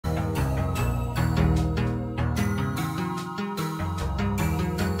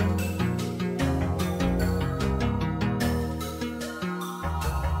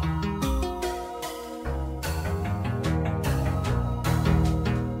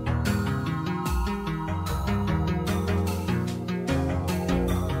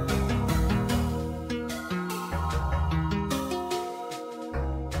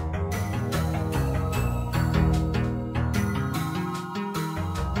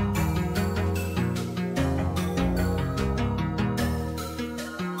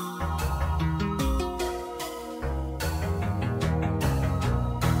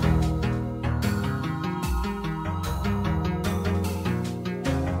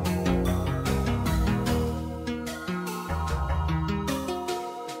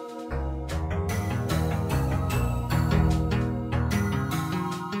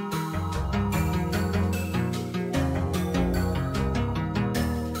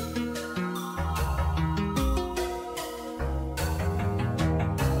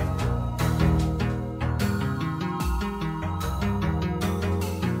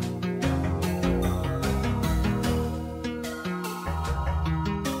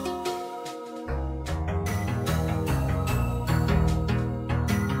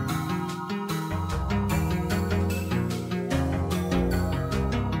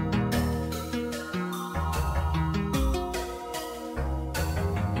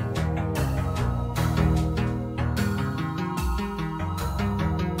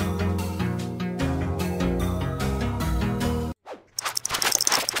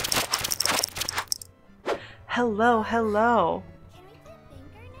hello, hello.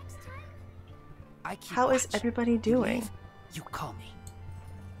 How is watch. everybody doing? You call me.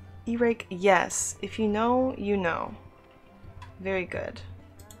 E-Rake, yes. If you know, you know. Very good.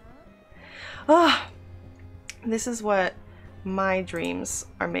 Ah, this is what my dreams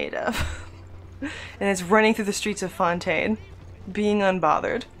are made of. And it's running through the streets of Fontaine, being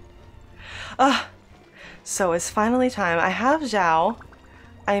unbothered. Ah, so it's finally time. I have Xiao.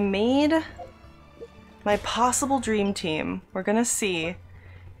 I made my possible dream team. We're gonna see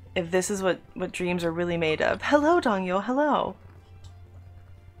if this is what dreams are really made of. Hello, Dongyo, hello.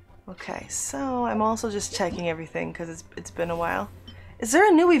 Okay, so I'm also just checking everything because it's been a while. Is there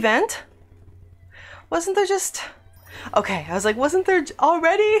a new event? Wasn't there just... Okay, I was like, wasn't there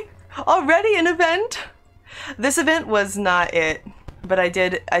already an event? This event was not it, but I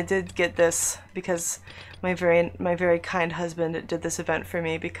did get this because my very kind husband did this event for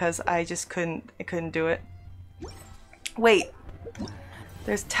me because I just couldn't do it. Wait,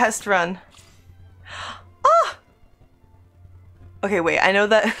 there's test run. Ah! Okay, wait, I know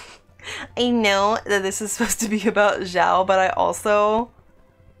that this is supposed to be about Xiao, but I also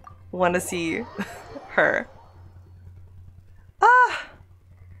want to see her. Ah!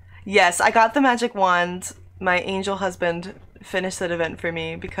 Yes, I got the magic wand. My angel husband finished that event for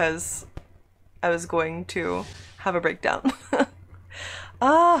me because I was going to have a breakdown.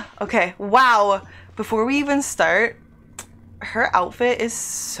 Ah, okay. Wow. Before we even start, her outfit is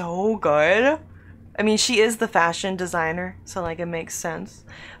so good. I mean, she is the fashion designer, so like it makes sense.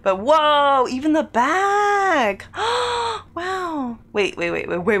 But whoa, even the bag. Wow. Wait.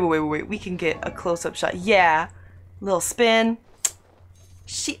 We can get a close-up shot. Yeah. Little spin.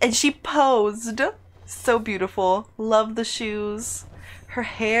 She posed. So beautiful. Love the shoes. Her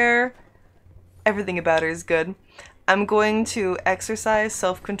hair. Everything about her is good. I'm going to exercise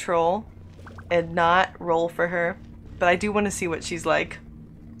self-control and not roll for her, but I do want to see what she's like.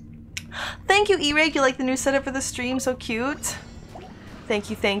 Thank you, E-Rake. You like the new setup for the stream? So cute.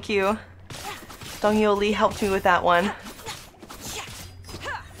 Thank you, thank you. Yeol Lee helped me with that one.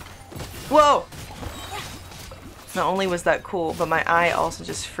 Whoa! Not only was that cool, but my eye also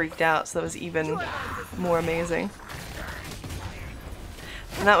just freaked out, so that was even more amazing.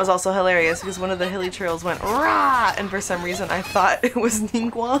 And that was also hilarious because one of the hilly trails went rah, and for some reason I thought it was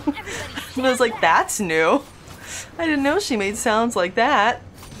Ningguang. And I was like, that's new. I didn't know she made sounds like that.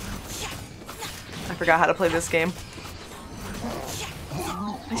 I forgot how to play this game.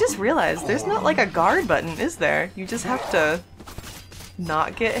 I just realized there's not like a guard button, is there? You just have to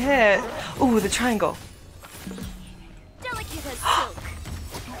not get hit. Ooh, the triangle.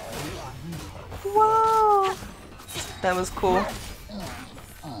 Whoa! That was cool.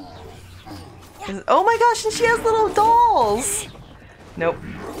 Oh my gosh, and she has little dolls! Nope.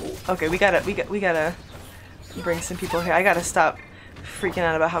 Okay, we gotta bring some people here. I gotta stop freaking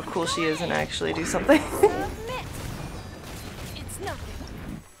out about how cool she is and actually do something.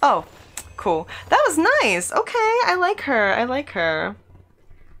 Oh, cool. That was nice. Okay, I like her. I like her.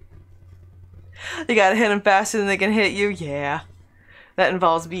 You gotta hit them faster than they can hit you. Yeah. That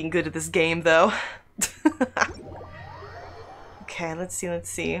involves being good at this game, though. Okay, let's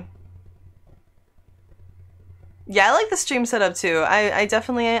see. Yeah, I like the stream setup too.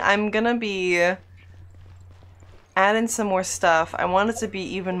 I'm gonna be adding some more stuff. I want it to be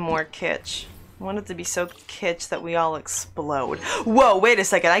even more kitsch. I want it to be so kitsch that we all explode. Whoa, wait a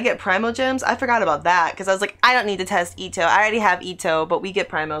second. I get Primo Gems? I forgot about that because I was like, I don't need to test Ito. I already have Ito, but we get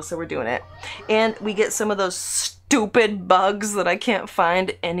Primo, so we're doing it. And we get some of those stupid bugs that I can't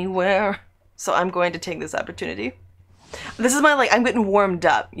find anywhere. So I'm going to take this opportunity. This is my, like, I'm getting warmed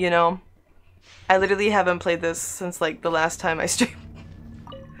up, you know? I literally haven't played this since, like, the last time I streamed.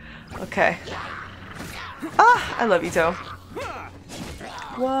 Okay. Ah, I love Ito.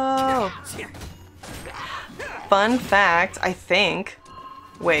 Whoa. Fun fact, I think.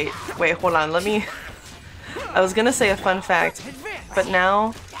 Wait, hold on, let me... I was gonna say a fun fact, but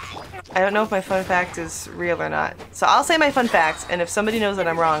now I don't know if my fun fact is real or not. So I'll say my fun fact, and if somebody knows that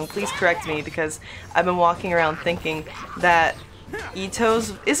I'm wrong, please correct me, because I've been walking around thinking that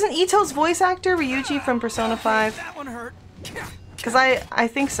isn't Ito's voice actor Ryuji from Persona 5? Because I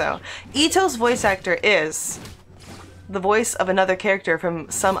think so. Ito's voice actor is the voice of another character from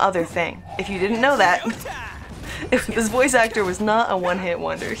some other thing. If you didn't know that, if this voice actor was not a one-hit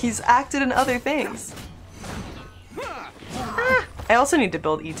wonder. He's acted in other things. Ah, I also need to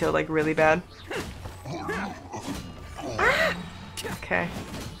build Ito like really bad. Ah, okay.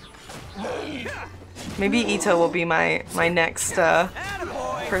 Maybe Ito will be my next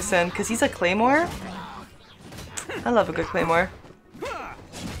person, because he's a claymore. I love a good claymore.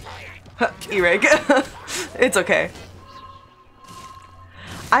 E-Rake. It's okay.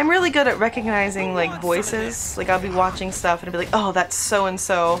 I'm really good at recognizing like voices. Like I'll be watching stuff and I'll be like, oh, that's so and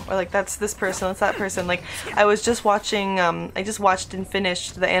so, or like that's this person, that's that person. Like I was just watching, I just watched and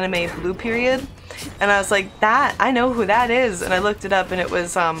finished the anime Blue Period, and I was like, that I know who that is, and I looked it up, and it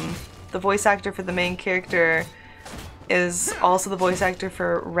was the voice actor for the main character is also the voice actor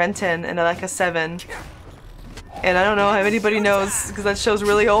for Renton in Aleka 7, and I don't know if anybody knows because that show's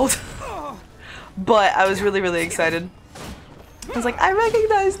really old, but I was really excited. I was like, I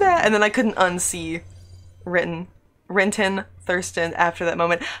recognize that! And then I couldn't unsee Renton Thurston after that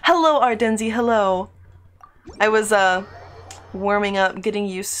moment. Hello, Ardenzi, hello! I was, warming up, getting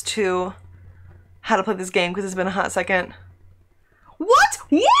used to how to play this game because it's been a hot second. What?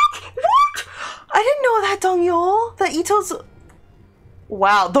 What? I didn't know that, Dongyol! That Ito's...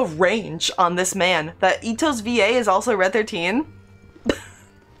 Wow, the range on this man. That Ito's VA is also Red 13?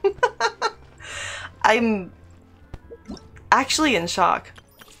 I'm... actually in shock.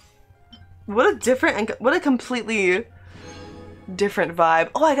 What a different and what a completely different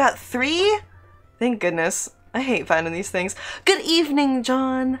vibe. Oh, I got 3? Thank goodness. I hate finding these things. Good evening,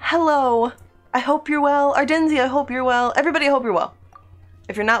 John. Hello. I hope you're well. Ardenzi, I hope you're well. Everybody, I hope you're well.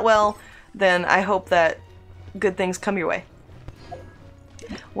 If you're not well, then I hope that good things come your way.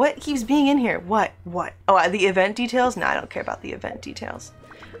 What keeps being in here? What? What? Oh, the event details? No, I don't care about the event details.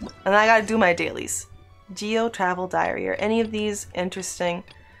 And I gotta do my dailies. Geo Travel Diary. Are any of these interesting?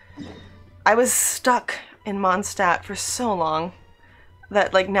 I was stuck in Mondstadt for so long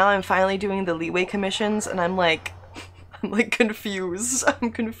that like now I'm finally doing the leeway commissions and I'm like confused.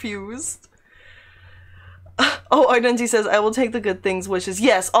 I'm confused. Oh, Ardenzi says, I will take the good things wishes.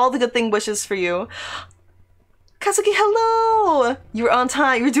 Yes, all the good thing wishes for you. Kazuki, hello! You're on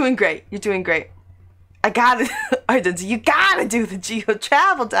time. You're doing great. You're doing great. I got it. Ardenzi, you gotta do the Geo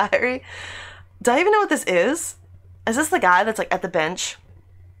Travel Diary. Do I even know what this is? Is this the guy that's like at the bench?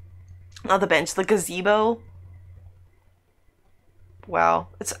 Not the bench, the gazebo? Wow.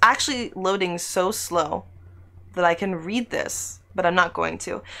 It's actually loading so slow that I can read this, but I'm not going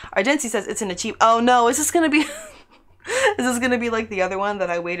to. Ardenzi says it's an achieve. Oh no, is this gonna be... is this gonna be like the other one that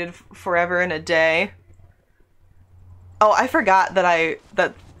I waited forever and a day? Oh, I forgot that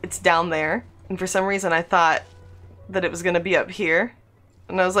that it's down there. And for some reason I thought that it was gonna be up here.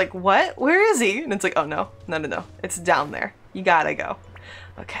 And I was like, what? Where is he? And it's like, oh no, no. It's down there. You gotta go.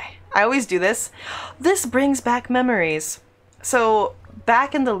 Okay. I always do this. This brings back memories. So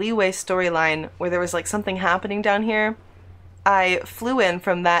back in the Leeway storyline where there was like something happening down here, I flew in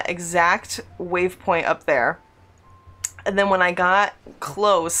from that exact waypoint up there. And then when I got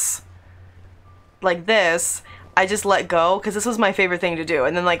close like this, I just let go because this was my favorite thing to do.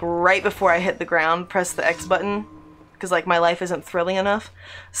 And then like right before I hit the ground, press the X button. Because like my life isn't thrilling enough.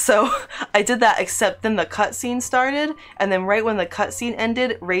 So I did that, except then the cutscene started, and then right when the cutscene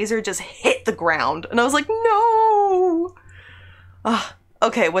ended, Razor just hit the ground. And I was like, no!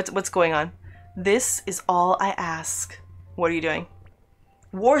 Okay, what's going on? This is all I ask. What are you doing?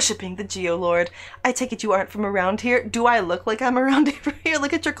 Worshipping the Geolord. I take it you aren't from around here. Do I look like I'm around here?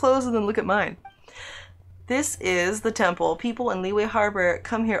 Look at your clothes and then look at mine. This is the temple. People in Leeway Harbor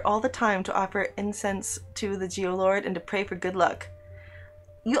come here all the time to offer incense to the Geolord and to pray for good luck.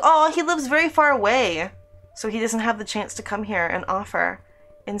 Oh, he lives very far away, so he doesn't have the chance to come here and offer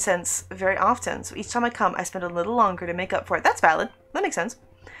incense very often. So each time I come, I spend a little longer to make up for it. That's valid. That makes sense.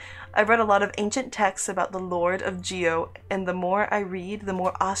 I've read a lot of ancient texts about the Lord of Geo, and the more I read, the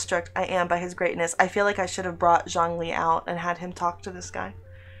more awestruck I am by his greatness. I feel like I should have brought Zhongli out and had him talk to this guy.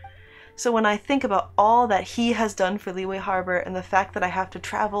 So when I think about all that he has done for Leeway Harbor and the fact that I have to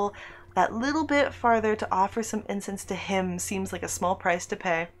travel that little bit farther to offer some incense to him seems like a small price to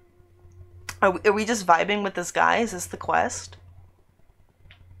pay. Are we just vibing with this guy? Is this the quest?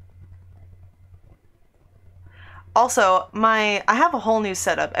 Also, I have a whole new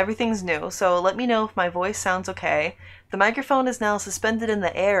setup. Everything's new, so let me know if my voice sounds okay. The microphone is now suspended in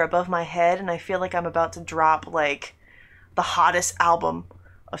the air above my head, and I feel like I'm about to drop, like, the hottest album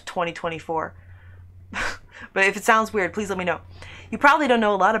of 2024. But if it sounds weird, please let me know. You probably don't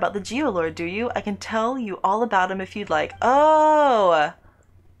know a lot about the Geolord, do you? I can tell you all about him if you'd like. Oh!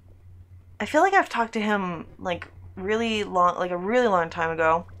 I feel like I've talked to him, like, a really long time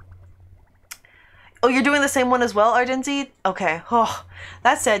ago. Oh, you're doing the same one as well, Ardenzi? Okay. Oh,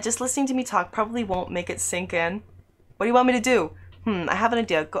 that said, just listening to me talk probably won't make it sink in. What do you want me to do? I have an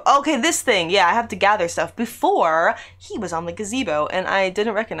idea. Okay, this thing. Yeah, I have to gather stuff. Before, he was on the gazebo, and I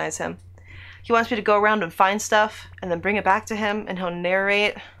didn't recognize him. He wants me to go around and find stuff, and then bring it back to him, and he'll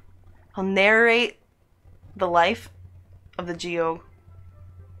narrate the life of the Geo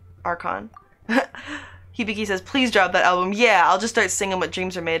Archon. Hibiki says, please drop that album. Yeah, I'll just start singing What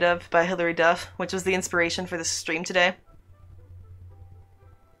Dreams Are Made Of by Hilary Duff, which was the inspiration for this stream today.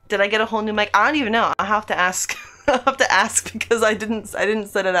 Did I get a whole new mic? I don't even know. I have to ask. I have to ask because I didn't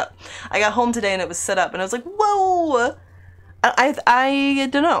set it up. I got home today and it was set up and I was like, whoa! I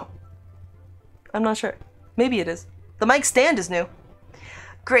don't know. I'm not sure. Maybe it is. The mic stand is new.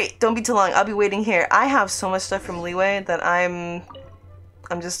 Great, don't be too long. I'll be waiting here. I have so much stuff from Leeway that I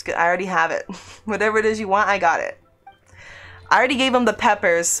already have it. Whatever it is you want, I got it. I already gave him the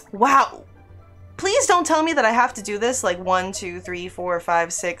peppers. Wow. Please don't tell me that I have to do this like 1, 2, 3, 4,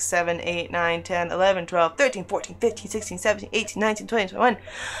 5, 6, 7, 8, 9, 10, 11, 12, 13, 14, 15, 16, 17, 18, 19, 20, 21,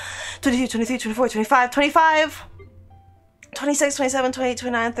 22, 23, 24, 25, 25, 26, 27, 28,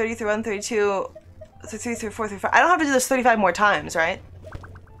 29, 30, 31, 32, 33, 34, 35. I don't have to do this 35 more times, right?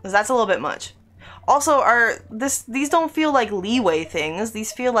 Because that's a little bit much. Also, these don't feel like Leeway things.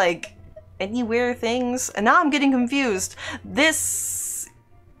 These feel like Anywhere things. And now I'm getting confused.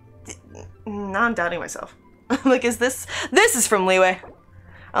 Now I'm doubting myself. Like, is this is from Leeway.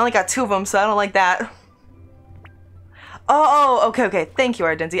 I only got 2 of them, so I don't like that. Oh, okay. Thank you,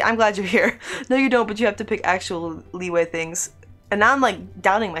 Ardenzi. I'm glad you're here. No, you don't, but you have to pick actual Leeway things. And now I'm, like,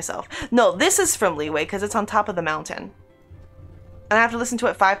 doubting myself. No, this is from Leeway, because it's on top of the mountain. And I have to listen to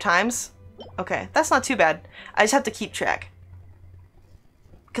it 5 times? Okay, that's not too bad. I just have to keep track.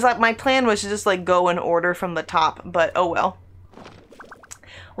 Because my plan was to just, like, go in order from the top, but oh well.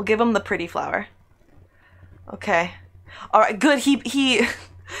 We'll give him the pretty flower. Okay. Alright, good.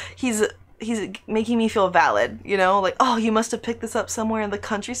 He's making me feel valid, you know? Like, oh, you must have picked this up somewhere in the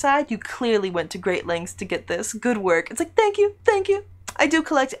countryside. You clearly went to great lengths to get this. Good work. It's like, thank you. I do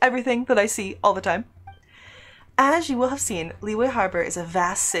collect everything that I see all the time. As you will have seen, Leeway Harbor is a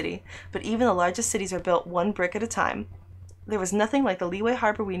vast city, but even the largest cities are built 1 brick at a time. There was nothing like the Leeway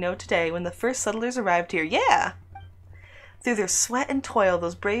Harbor we know today when the first settlers arrived here. Yeah! Through their sweat and toil,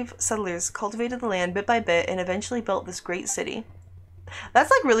 those brave settlers cultivated the land bit by bit and eventually built this great city.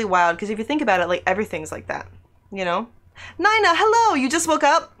 That's like really wild, because if you think about it, like everything's like that, you know? Nina, hello! You just woke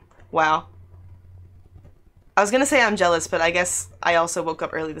up? Wow. I was gonna say I'm jealous, but I guess I also woke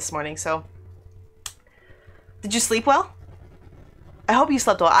up early this morning, so... Did you sleep well? I hope you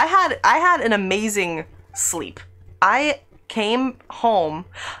slept well. I had an amazing sleep. I came home...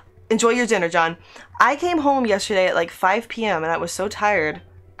 Enjoy your dinner, John. I came home yesterday at like 5 p.m. and I was so tired.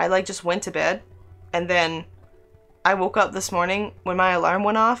 I like just went to bed. And then I woke up this morning when my alarm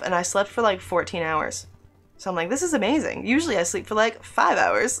went off and I slept for like 14 hours. So I'm like, this is amazing. Usually I sleep for like 5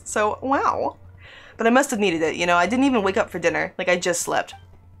 hours. So, wow. But I must have needed it, you know? I didn't even wake up for dinner. Like, I just slept.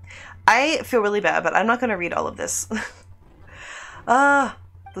 I feel really bad, but I'm not going to read all of this. The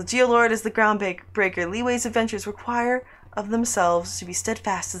Geolord is the groundbreaker. Leeway's adventures require of themselves to be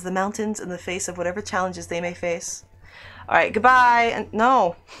steadfast as the mountains in the face of whatever challenges they may face. Alright, goodbye. And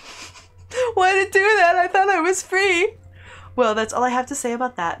no. Why did it do that? I thought I was free. Well, that's all I have to say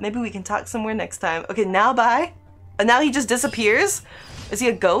about that. Maybe we can talk somewhere next time. Okay, now bye. And now he just disappears? Is he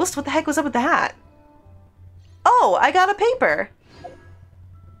a ghost? What the heck was up with that? Oh, I got a paper.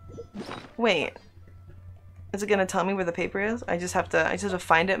 Wait. Is it gonna tell me where the paper is? I just have to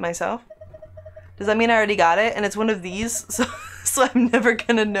find it myself? Does that mean I already got it? And it's one of these? So I'm never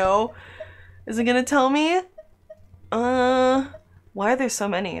gonna know. Is it gonna tell me? Why are there so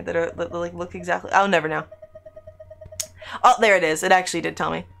many that like look exactly? I'll never know. Oh, there it is. It actually did tell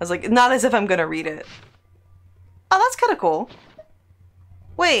me. I was like, not as if I'm gonna read it. Oh, that's kind of cool.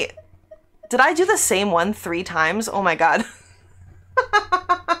 Wait, did I do the same one 3 times? Oh my god.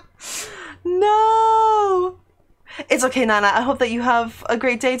 No! It's okay, Nana. I hope that you have a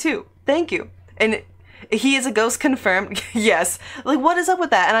great day too. Thank you. And he is a ghost confirmed. Yes. Like, what is up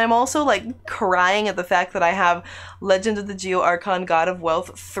with that? And I'm also like crying at the fact that I have Legend of the Geo Archon God of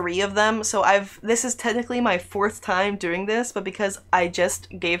Wealth, 3 of them. So this is technically my 4th time doing this, but because I just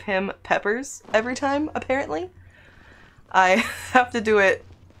gave him peppers every time, apparently, I have to do it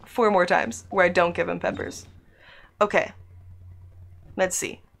 4 more times where I don't give him peppers. Okay. Let's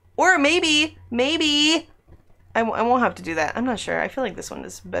see. Or maybe I won't have to do that. I'm not sure. I feel like this one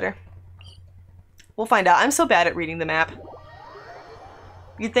is better. We'll find out. I'm so bad at reading the map.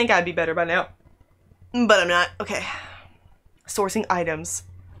 You'd think I'd be better by now. But I'm not. Okay. Sourcing items.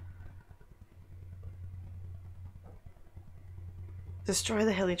 Destroy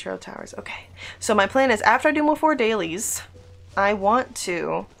the Hilly Trail Towers. Okay. So my plan is after I do more 4 dailies, I want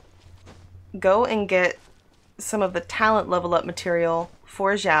to go and get some of the talent level up material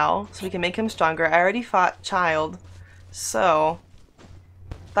for Xiao so we can make him stronger. I already fought Child, so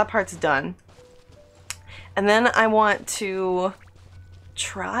that part's done. And then I want to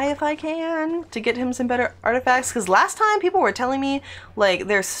try if I can to get him some better artifacts, because last time people were telling me like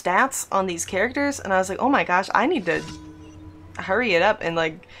their stats on these characters and I was like, oh my gosh, I need to hurry it up and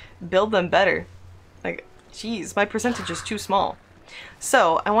like build them better. Like, geez, my percentage is too small.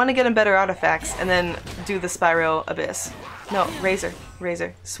 So I want to get him better artifacts and then do the Spyro Abyss. No,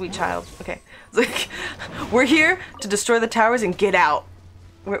 Razor, sweet child. Okay, like, we're here to destroy the towers and get out.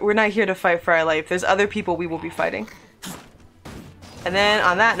 We're not here to fight for our life. There's other people we will be fighting. And then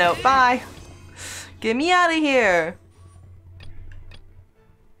on that note, bye. Get me out of here.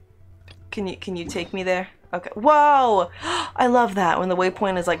 Can you take me there? Okay. Whoa! I love that when the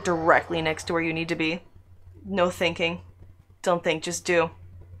waypoint is like directly next to where you need to be. No thinking. Don't think, just do.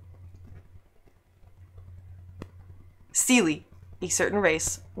 Sealy, a certain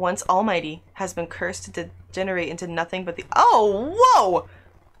race, once almighty, has been cursed to degenerate into nothing but the— Oh, whoa!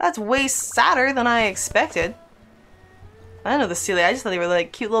 That's way sadder than I expected. I didn't know the Sealy, I just thought they were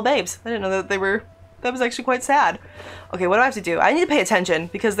like cute little babes. I didn't know that they were— that was actually quite sad. Okay, what do I have to do? I need to pay attention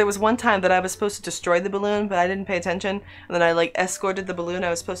because there was one time that I was supposed to destroy the balloon, but I didn't pay attention. And then I like escorted the balloon I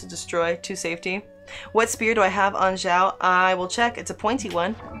was supposed to destroy to safety. What spear do I have on Xiao? I will check. It's a pointy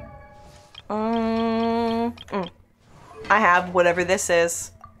one. I have whatever this is.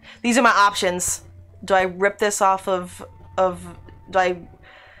 These are my options. Do I rip this off of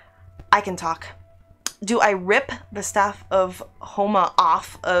I can talk. Do I rip the Staff of Homa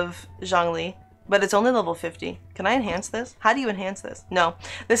off of Yeol Lee? But it's only level 50. Can I enhance this? How do you enhance this? No.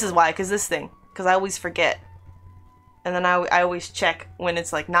 This is why, because this thing. Because I always forget. And then I always check when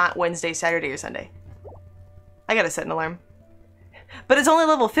it's like not Wednesday, Saturday, or Sunday. I gotta set an alarm. But it's only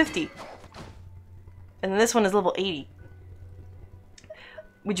level 50. And then this one is level 80.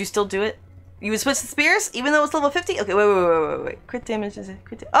 Would you still do it? You would switch the spears even though it's level 50? Okay, wait. Crit damage is it?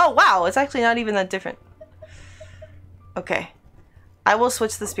 Oh, wow. It's actually not even that different. Okay. I will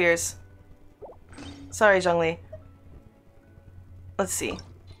switch the spears. Sorry, Yeol Lee. Let's see.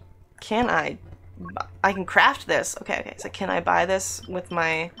 Can I can craft this. Okay. So can I buy this with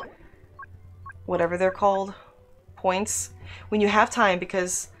my whatever they're called? Points? When you have time,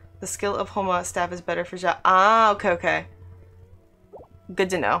 because the skill of Homa staff is better for Xiao. Ah, okay. Good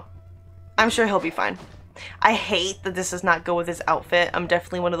to know. I'm sure he'll be fine. I hate that this does not go with his outfit. I'm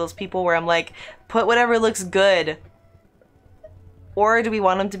definitely one of those people where I'm like, put whatever looks good. Or do we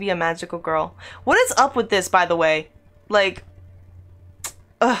want him to be a magical girl? What is up with this, by the way? Like,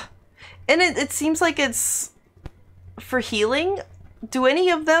 ugh. And it seems like it's for healing. Do any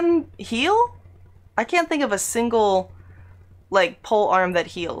of them heal? I can't think of a single, like, pole arm that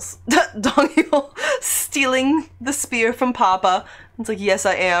heals. Donghyul stealing the spear from Papa. It's like, yes,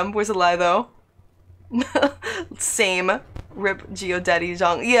 I am. Where's the lie, though? Same. Rip Geodaddy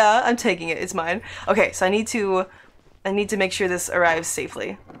Zhang. Yeah, I'm taking it. It's mine. Okay, so I need to make sure this arrives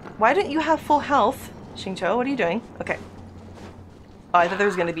safely. Why don't you have full health? Xingqiu, what are you doing? Okay. Oh, I thought there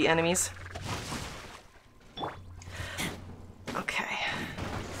was going to be enemies. Okay.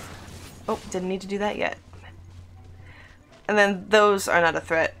 Oh, didn't need to do that yet. And then those are not a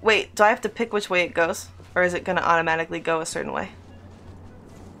threat. Wait, do I have to pick which way it goes? Or is it going to automatically go a certain way?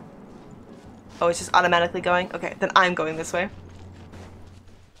 Oh, it's just automatically going? Okay, then I'm going this way.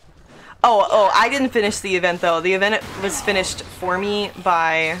 Oh, I didn't finish the event though. The event was finished for me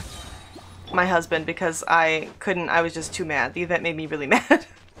by my husband because I couldn't, I was just too mad. The event made me really mad.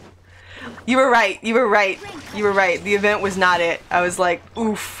 You were right. The event was not it. I was like,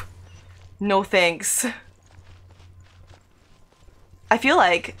 oof. No thanks. I feel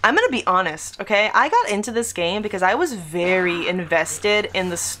like, I'm gonna be honest, okay? I got into this game because I was very invested in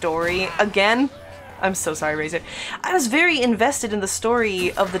the story. Again, I'm so sorry, Razor. I was very invested in the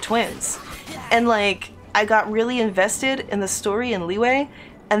story of the twins. And like, I got really invested in the story in Leeway,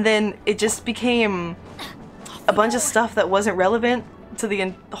 and then it just became a bunch of stuff that wasn't relevant to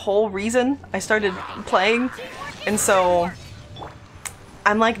the whole reason I started playing. And so,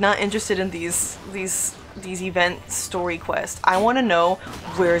 I'm like not interested in these event story quests. I want to know,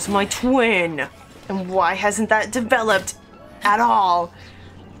 where's my twin? And why hasn't that developed at all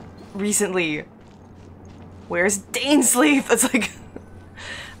recently? Where's Dainsleif? It's like,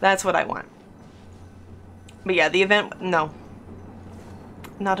 that's what I want. But yeah, the event, no.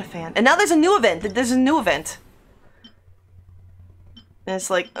 Not a fan. And now there's a new event. There's a new event. And it's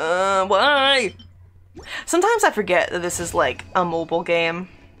like, why? Sometimes I forget that this is like a mobile game.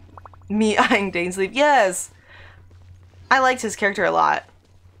 Me eyeing Dainsleif. Yes! I liked his character a lot.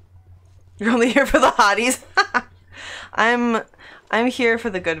 You're only here for the hotties. I'm here for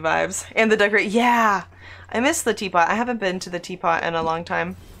the good vibes. And the decorate. Yeah! I miss the teapot. I haven't been to the teapot in a long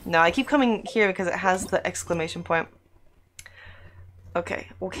time. No, I keep coming here because it has the exclamation point. Okay,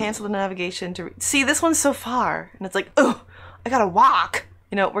 we'll cancel the navigation to see, this one's so far, and it's like, oh, I gotta walk.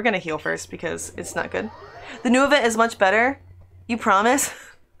 You know, we're gonna heal first because it's not good. The new event is much better. You promise?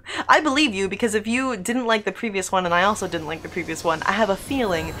 I believe you, because if you didn't like the previous one and I also didn't like the previous one, I have a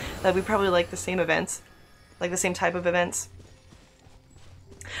feeling that we probably like the same events. Like the same type of events.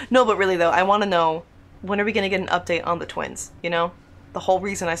 No, but really though, I want to know, when are we gonna get an update on the twins, you know? The whole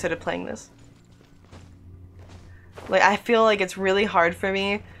reason I started playing this. Like, I feel like it's really hard for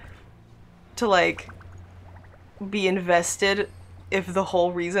me to, like, be invested if the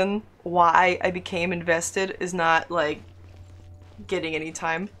whole reason why I became invested is not, like, getting any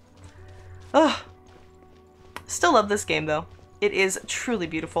time. Ugh. Still love this game, though. It is truly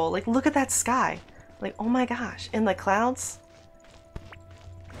beautiful. Like, look at that sky. Like, oh my gosh. And the clouds.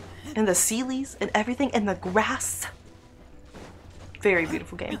 And the sealies and everything. And the grass. Very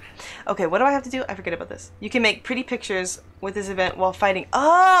beautiful game. Okay, what do I have to do? I forget about this. You can make pretty pictures with this event while fighting.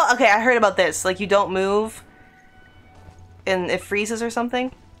 Oh, okay, I heard about this. Like, you don't move and it freezes or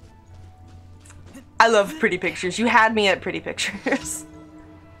something. I love pretty pictures. You had me at pretty pictures.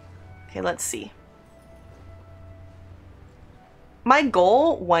 Okay, let's see. My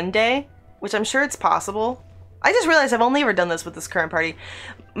goal one day, which I'm sure it's possible. I just realized I've only ever done this with this current party.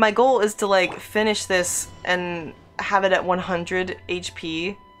 My goal is to, like, finish this and have it at 100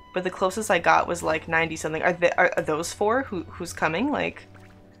 HP, but the closest I got was like 90 something. Are those four who's coming? Like,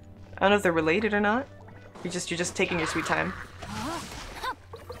 I don't know if they're related or not. You're just taking your sweet time.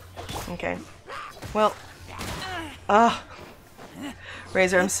 Okay. Well,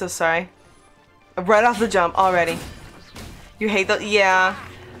 Razor, I'm so sorry. Right off the jump already. You hate the, yeah.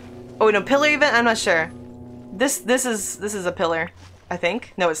 Oh no, pillar event? I'm not sure. This is a pillar, I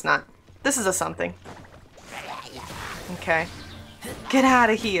think. No, it's not. This is a something. Okay. Get out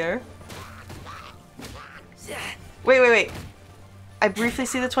of here. Wait. I briefly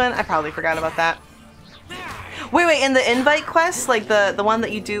see the twin? I probably forgot about that. Wait, in the invite quest? Like the one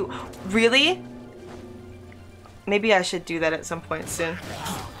that you do? Really? Maybe I should do that at some point soon.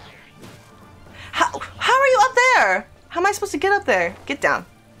 How are you up there? How am I supposed to get up there? Get down.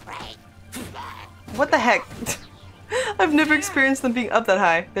 What the heck? I've never experienced them being up that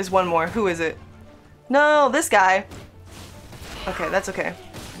high. There's one more. Who is it? No, this guy. Okay, that's okay.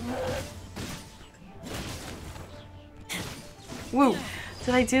 Woo.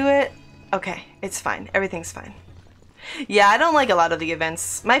 Did I do it? Okay, it's fine. Everything's fine. Yeah, I don't like a lot of the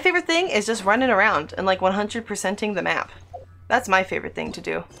events. My favorite thing is just running around and like 100%ing the map. That's my favorite thing to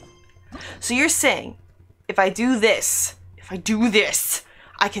do. So you're saying, if I do this,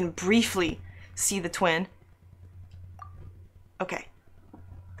 I can briefly see the twin. Okay.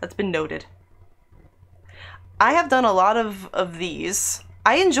 That's been noted. I have done a lot of these.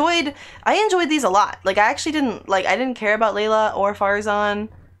 I enjoyed these a lot. Like, I actually didn't care about Layla or Farzan,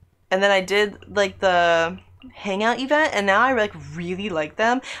 and then I did like the hangout event, and now I like really like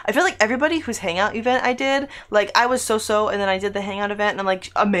them. I feel like everybody whose hangout event I did, like I was so, and then I did the hangout event, and I'm like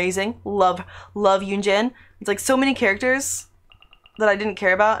amazing. Love Yoonjin. It's like so many characters that I didn't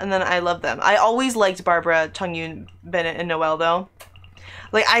care about, and then I love them. I always liked Barbara, Chungyoon, Bennett, and Noelle though.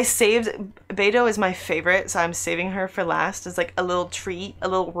 Like, I saved, Beidou is my favorite, so I'm saving her for last as like a little treat, a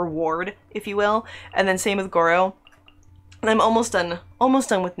little reward, if you will. And then same with Goro. And I'm almost done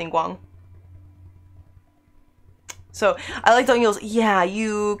with Ningguang. So, I like Donghyul's, yeah,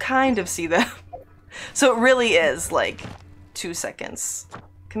 you kind of see them. So it really is like 2 seconds.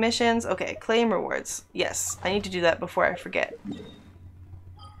 Commissions, okay, claim rewards. Yes, I need to do that before I forget.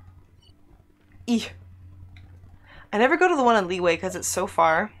 Eeh. I never go to the one on Leeway because it's so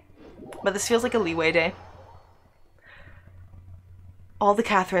far, but this feels like a Leeway day. All the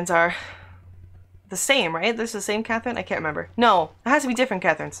Catherines are the same, right? There's the same Catherine? I can't remember. No, it has to be different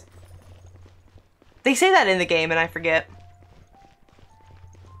Catherines. They say that in the game and I forget.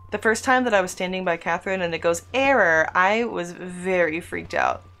 The first time that I was standing by Catherine and it goes, error, I was very freaked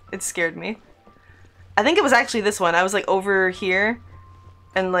out. It scared me. I think it was actually this one. I was like over here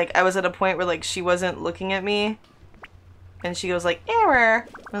and like I was at a point where like she wasn't looking at me. And she goes like, error!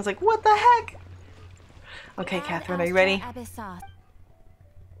 And I was like, what the heck? Okay, Catherine, are you ready?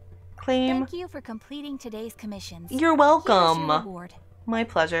 Claim. Thank you for completing today's commissions. You're welcome. Here's your reward. My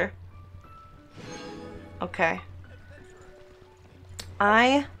pleasure. Okay.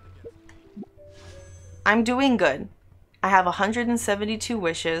 I'm doing good. I have 172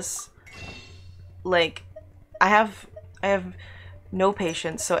 wishes. Like, I have no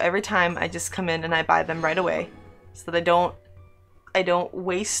patience, so every time I just come in and I buy them right away. So that I don't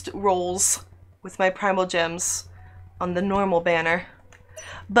waste rolls with my primal gems on the normal banner.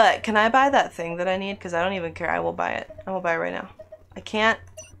 But can I buy that thing that I need? Because I don't even care. I will buy it. I will buy it right now. I can't.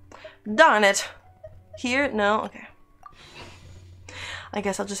 Darn it. Here? No? Okay. I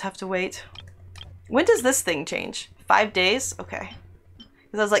guess I'll just have to wait. When does this thing change? 5 days? Okay.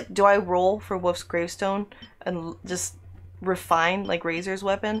 Because I was like, do I roll for Wolf's Gravestone and just refine like Razor's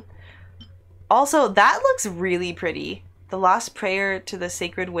weapon? Also, that looks really pretty. The Last Prayer to the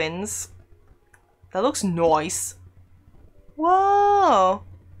Sacred Winds. That looks nice. Whoa!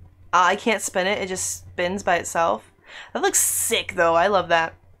 I can't spin it, it just spins by itself. That looks sick though, I love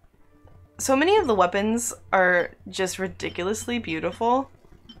that. So many of the weapons are just ridiculously beautiful.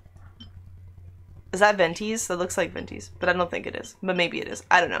 Is that Venti's? That looks like Venti's, but I don't think it is. But maybe it is.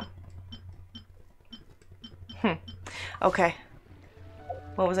 I don't know. Okay.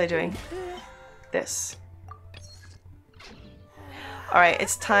 What was I doing? This. Alright,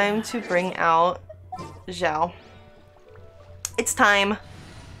 it's time to bring out Xiao. It's time.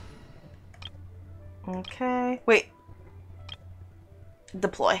 Okay. Wait.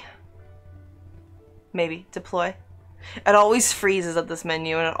 Deploy. Maybe. Deploy. It always freezes at this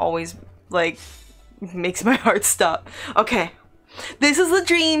menu and it always, like, makes my heart stop. Okay. This is the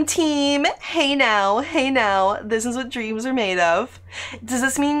dream team. Hey now. Hey now. This is what dreams are made of. Does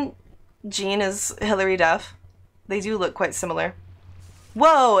this mean Jean is Hilary Duff? They do look quite similar.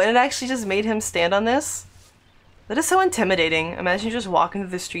 Whoa, and it actually just made him stand on this? That is so intimidating. Imagine you just walking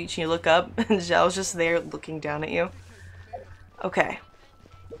through the streets and you look up and Xiao's just there looking down at you. Okay.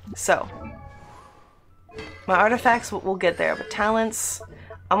 So. My artifacts will get there, but talents.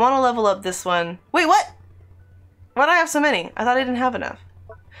 I want to level up this one. Wait, what? Why do I have so many? I thought I didn't have enough.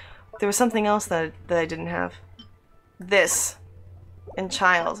 There was something else that I didn't have. This. And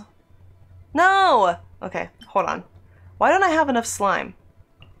child. No! Okay, hold on. Why don't I have enough slime?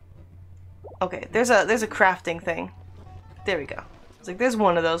 Okay, there's a crafting thing. There we go. It's like there's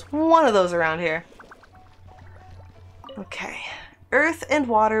one of those around here. Okay. Earth and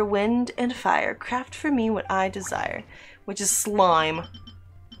water, wind and fire. Craft for me what I desire. Which is slime.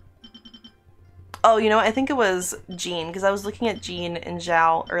 Oh, you know what? I think it was Jean, because I was looking at Jean and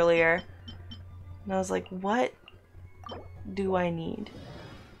Xiao earlier. And I was like, what do I need?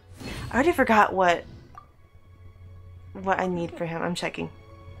 I already forgot what I need for him. I'm checking.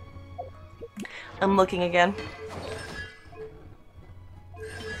 I'm looking again.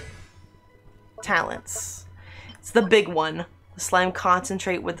 Talents. It's the big one. The slime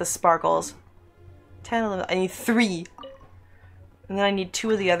concentrate with the sparkles. 10, 11. I need 3. And then I need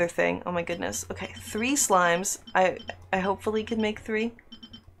 2 of the other thing. Oh my goodness. Okay, 3 slimes. I hopefully can make 3.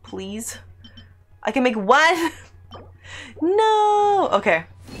 Please. I can make 1! No! Okay.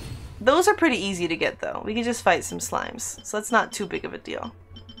 Those are pretty easy to get though. We can just fight some slimes. So that's not too big of a deal.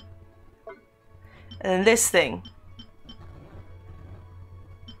 And then this thing.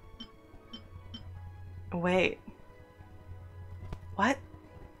 Wait. What?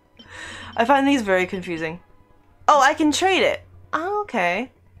 I find these very confusing. Oh, I can trade it. Oh,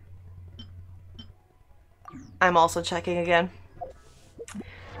 okay. I'm also checking again.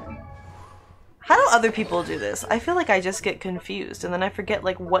 How do other people do this? I feel like I just get confused and then I forget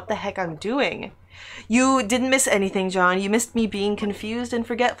like what the heck I'm doing. You didn't miss anything, John. You missed me being confused and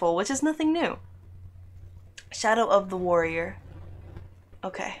forgetful, which is nothing new. Shadow of the Warrior.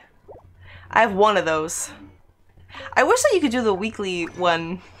 Okay. I have 1 of those. I wish that you could do the weekly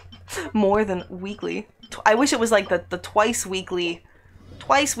one more than weekly. I wish it was like the twice weekly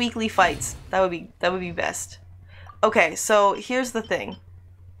fights. That would be best. Okay, so here's the thing.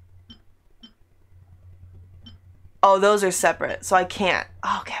 Oh, those are separate, so I can't.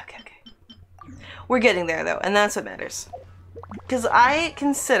 Oh, okay. We're getting there though, and that's what matters. Because I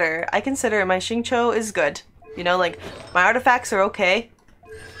consider my Xingqiu is good. You know, like my artifacts are okay.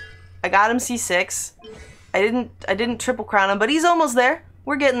 I got him C6. I didn't triple crown him, but he's almost there.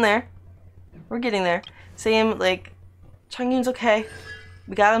 We're getting there. We're getting there. Same, like, Changyun's okay.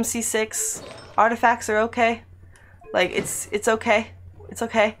 We got him C6. Artifacts are okay. Like, it's okay. It's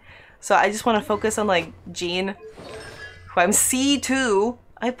okay. So I just want to focus on, like, Jean, who I'm C2.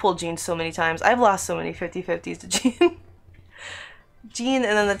 I've pulled Jean so many times. I've lost so many 50-50s to Jean. Jean,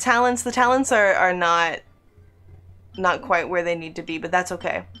 and then the talents are not quite where they need to be, but that's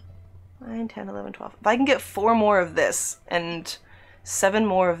okay. 9, 10, 11, 12. If I can get 4 more of this and 7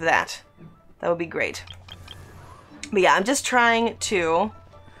 more of that, that would be great. But yeah, I'm just trying to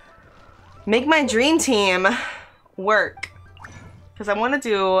make my dream team work. Because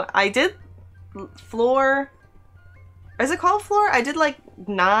I did floor, is it called floor? I did like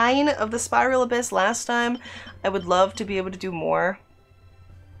 9 of the Spiral Abyss last time. I would love to be able to do more.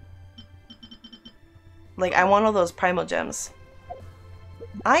 Like, I want all those primal gems.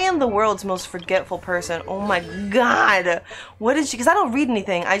 I am the world's most forgetful person. Oh my god. What did she... Because I don't read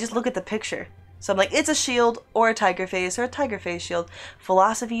anything. I just look at the picture. So I'm like, it's a shield or a tiger face or a tiger face shield.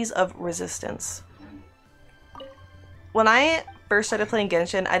 Philosophies of resistance. When I first started playing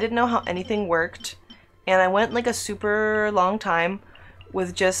Genshin, I didn't know how anything worked. And I went like a super long time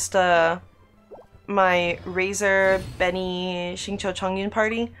with just my Razor, Benny, Xingqiu Chongyun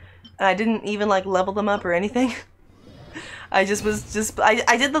party. And I didn't even like level them up or anything. I did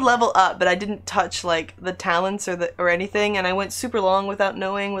the level up, but I didn't touch like the talents or anything, and I went super long without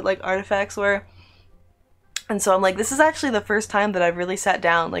knowing what like artifacts were. And so I'm like, this is actually the first time that I've really sat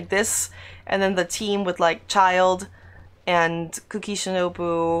down like this, and then the team with like Child and Kuki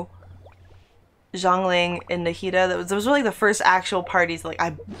Shinobu, Zhongling, and Nahida. Those were like the first actual parties like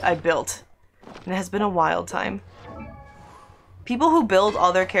I built, and it has been a wild time. People who build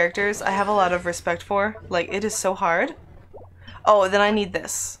all their characters, I have a lot of respect for. Like, it is so hard. Oh, then I need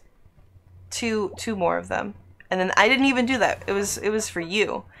this. Two more of them. And then I didn't even do that. It was for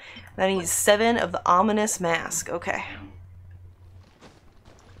you. And I need 7 of the ominous mask. Okay.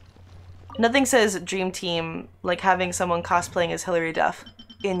 Nothing says dream team like having someone cosplaying as Hilary Duff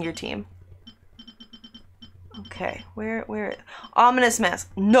in your team. Okay, where ominous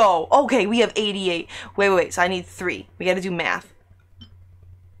mask. No. Okay, we have 88. Wait. So I need 3. We got to do math.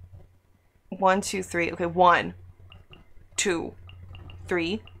 1, 2, 3. Okay, 1, 2,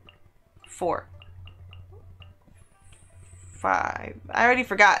 3, 4, 5. I already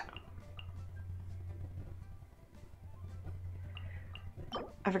forgot.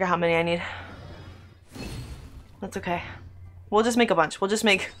 I forgot how many I need. That's okay. We'll just make a bunch. We'll just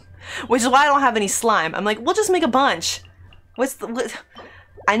make... Which is why I don't have any slime. I'm like, we'll just make a bunch.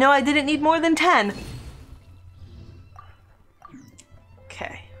 I know I didn't need more than 10.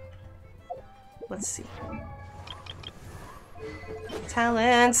 Okay. Let's see.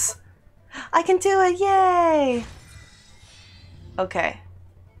 Talents. I can do it. Yay. Okay.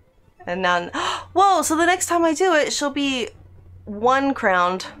 And now... Whoa, so the next time I do it, she'll be once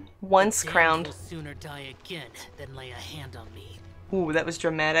crowned. Will sooner die again than lay a hand on me. Ooh, that was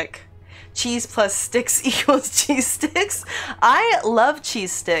dramatic. Cheese plus sticks equals cheese sticks? I love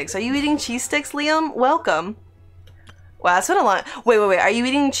cheese sticks. Are you eating cheese sticks, Liam? Welcome. Wow, that's been a lot. Wait. Are you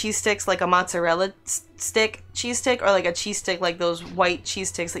eating cheese sticks like a mozzarella stick cheese stick, or like a cheese stick like those white cheese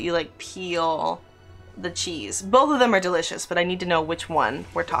sticks that you like peel the cheese? Both of them are delicious, but I need to know which one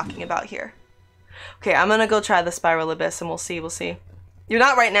we're talking about here. Okay, I'm gonna go try the Spiral Abyss and we'll see. You're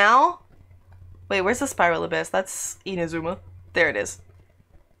not right now? Wait, where's the Spiral Abyss? That's Inazuma. There it is.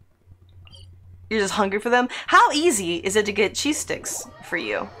 You're just hungry for them? How easy is it to get cheese sticks for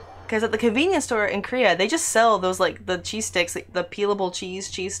you? Because at the convenience store in Korea, they just sell those like the cheese sticks, the peelable cheese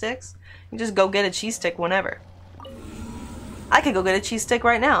sticks. You just go get a cheese stick whenever. I could go get a cheese stick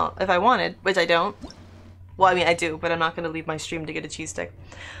right now if I wanted, which I don't. Well, I mean, I do, but I'm not going to leave my stream to get a cheese stick.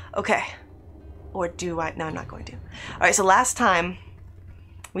 Okay. Or do I? No, I'm not going to. Alright, so last time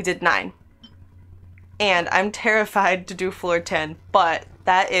we did 9. And I'm terrified to do floor 10, but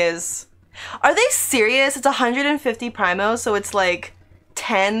that is... Are they serious? It's 150 primos, so it's like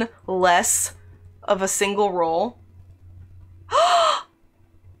 10 less of a single roll.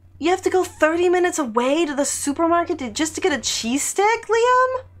 You have to go 30 minutes away to the supermarket just to get a cheese stick,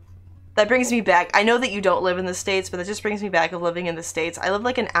 Liam? That brings me back. I know that you don't live in the States, but that just brings me back of living in the States. I lived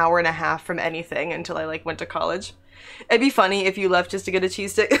like an hour and a half from anything until I like went to college. It'd be funny if you left just to get a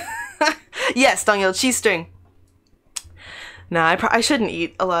cheese stick. Yes, Dongyeol, cheese string. Nah, I shouldn't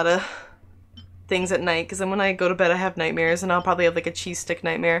eat a lot of things at night, because then when I go to bed I have nightmares, and I'll probably have like a cheese stick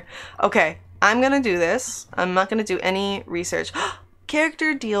nightmare. Okay, I'm gonna do this. I'm not gonna do any research.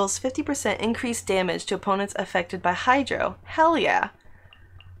 Character deals 50% increased damage to opponents affected by Hydro. Hell yeah.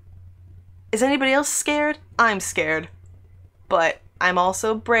 Is anybody else scared? I'm scared. But I'm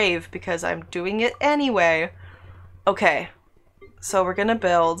also brave because I'm doing it anyway. Okay, so we're gonna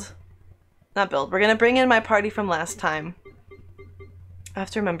we're gonna bring in my party from last time. I have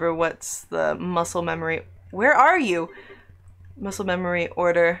to remember what's the muscle memory. Where are you? Muscle memory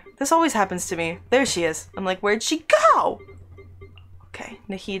order. This always happens to me. There she is. I'm like, where'd she go? Okay,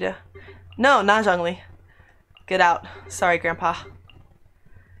 Nahida. No, not Zhongli. Get out. Sorry, Grandpa.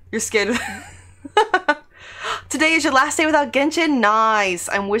 You're scared of... Today is your last day without Genshin? Nice.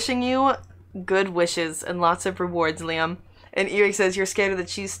 I'm wishing you good wishes and lots of rewards, Liam. And Eric says, you're scared of the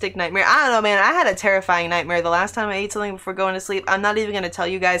cheese stick nightmare. I don't know, man. I had a terrifying nightmare the last time I ate something before going to sleep. I'm not even going to tell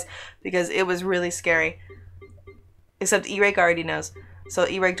you guys because it was really scary. Except Eric already knows. So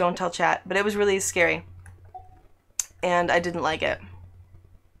Eric, don't tell chat. But it was really scary. And I didn't like it.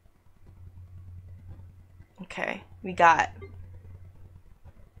 Okay. We got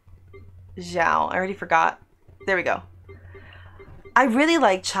Xiao. I already forgot. There we go. I really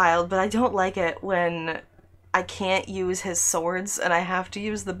like Child, but I don't like it when I can't use his swords and I have to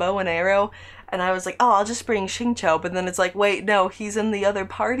use the bow and arrow. And I was like, oh, I'll just bring Xingqiu, but then it's like, wait, no, he's in the other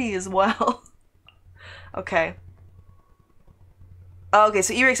party as well. Okay. Oh, okay,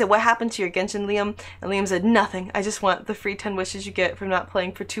 so Eric said, what happened to your Genshin, Liam? And Liam said, nothing. I just want the free 10 wishes you get from not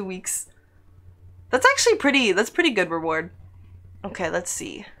playing for 2 weeks. That's actually pretty good reward. Okay, let's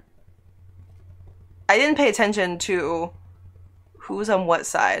see. I didn't pay attention to who's on what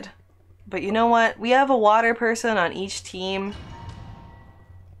side. But you know what? We have a water person on each team.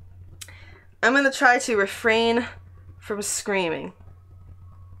 I'm gonna try to refrain from screaming.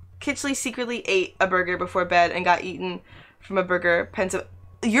 Kitchley secretly ate a burger before bed and got eaten from a burger.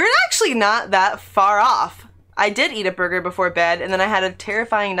 You're actually not that far off. I did eat a burger before bed and then I had a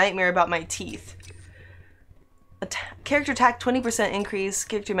terrifying nightmare about my teeth. Character attack 20% increase,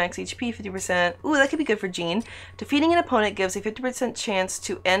 character max HP 50%. Ooh, that could be good for Jean. Defeating an opponent gives a 50% chance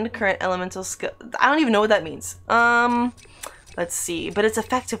to end current elemental skill. I don't even know what that means. Let's see. But it's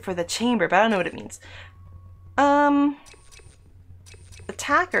effective for the chamber, but I don't know what it means.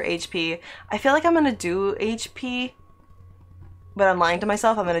 Attack or HP? I feel like I'm gonna do HP, but I'm lying to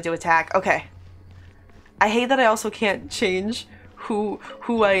myself. I'm gonna do attack. Okay. I hate that I also can't change who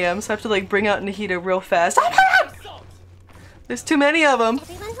I am, so I have to like bring out Nahida real fast. Oh my god! There's too many of them.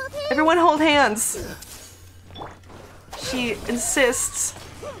 Everyone hold hands. She insists.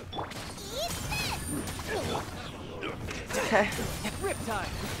 Okay.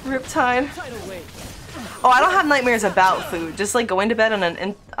 Riptide. Oh, I don't have nightmares about food. Just like going to bed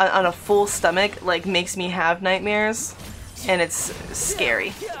on a full stomach like makes me have nightmares, and it's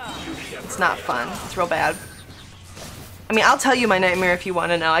scary. It's not fun. It's real bad. I mean, I'll tell you my nightmare if you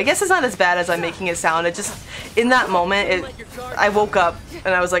want to know. I guess it's not as bad as I'm making it sound. It just, in that moment, I woke up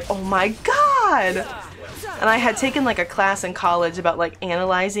and I was like, oh my god! And I had taken like a class in college about like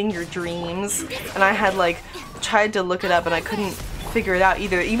analyzing your dreams, and I had like tried to look it up and I couldn't figure it out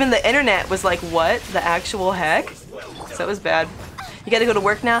either. Even the internet was like, what the actual heck? So it was bad. You gotta go to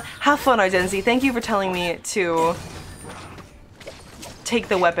work now? Have fun, Ardenzi. Thank you for telling me to take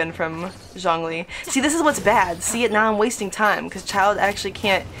the weapon from Zhongli. See, this is what's bad. See it now, I'm wasting time because Child actually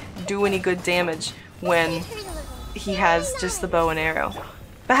can't do any good damage when he has just the bow and arrow.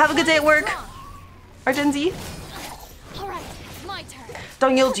 But have a good day at work, Ardenzi.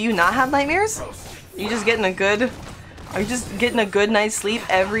 Dongyil, do you not have nightmares? Are you just getting a good night's sleep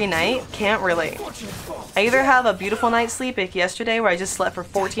every night? Can't relate. I either have a beautiful night's sleep like yesterday where I just slept for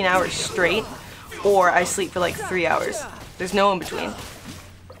 14 hours straight, or I sleep for like 3 hours. There's no in between.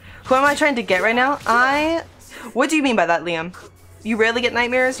 Who am I trying to get right now? What do you mean by that, Liam? You rarely get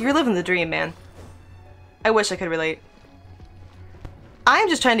nightmares? You're living the dream, man. I wish I could relate. I'm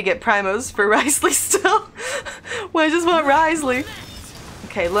just trying to get primos for Risley still. Well, I just want Risley.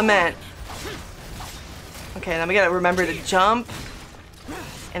 Okay, Lament. Okay, now we gotta remember to jump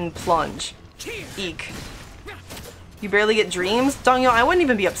and plunge. Eek. You barely get dreams? Dongyong, I wouldn't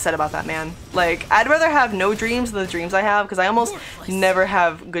even be upset about that, man. Like, I'd rather have no dreams than the dreams I have, because I almost never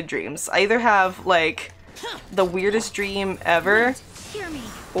have good dreams. I either have, like, the weirdest dream ever,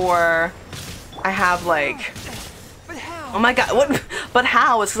 or I have, like, oh my god, what? But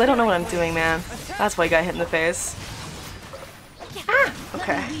how? It's because I don't know what I'm doing, man. That's why I got hit in the face. Ah!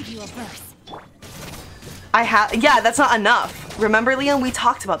 Okay. Yeah, that's not enough. Remember, Liam, we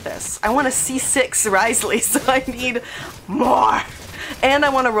talked about this. I want a C6 Risley, so I need more. And I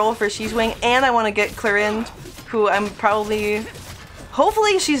want to roll for Shizwing, and I want to get Clarind, who I'm probably...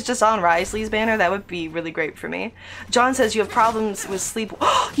 Hopefully she's just on Risley's banner. That would be really great for me. John says you have problems with sleep...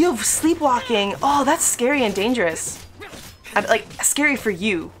 You have sleepwalking! Oh, that's scary and dangerous. Like, scary for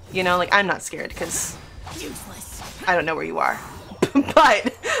you, you know? Like, I'm not scared, because I don't know where you are.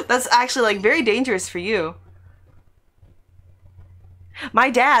 But that's actually, like, very dangerous for you.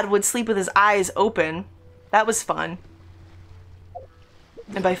 My dad would sleep with his eyes open. That was fun.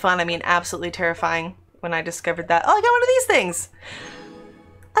 And by fun, I mean absolutely terrifying when I discovered that. Oh, I got one of these things!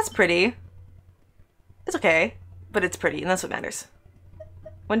 That's pretty. It's okay, but it's pretty, and that's what matters.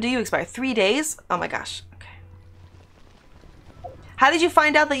 When do you expire? 3 days? Oh my gosh. Okay. How did you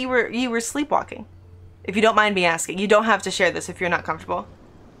find out that you were sleepwalking? If you don't mind me asking. You don't have to share this if you're not comfortable.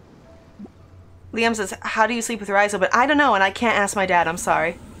 Liam says, how do you sleep with your eyes open? I don't know, and I can't ask my dad. I'm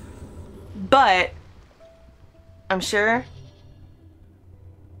sorry. But I'm sure...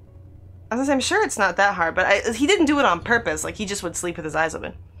 I'm sure it's not that hard, but he didn't do it on purpose. Like, he just would sleep with his eyes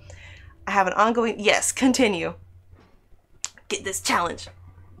open. I have an ongoing... Yes, continue. Get this challenge.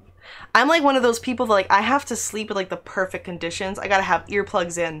 I'm like one of those people that like I have to sleep with like the perfect conditions. I gotta have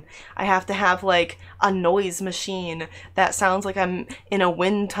earplugs in. I have to have like a noise machine that sounds like I'm in a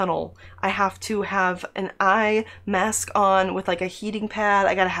wind tunnel. I have to have an eye mask on with like a heating pad.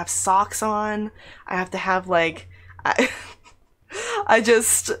 I gotta have socks on. I have to have like I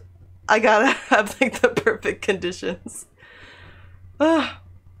gotta have like the perfect conditions.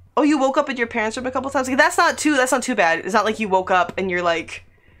 Oh, you woke up in your parents' room a couple times? Like, that's not too bad. It's not like you woke up and you're like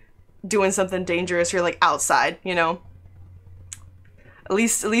doing something dangerous. You're like outside, you know? At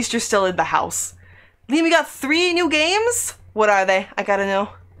least you're still in the house. Liam, we got 3 new games? What are they? I gotta know.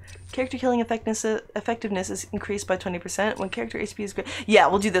 Character killing effectiveness is increased by 20% when character HP is great. Yeah,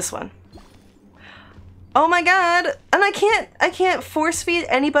 we'll do this one. Oh my god! And I can't force feed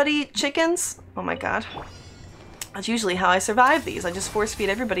anybody chickens? Oh my god. That's usually how I survive these. I just force feed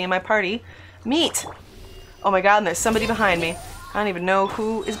everybody in my party meat. Oh my god, and there's somebody behind me. I don't even know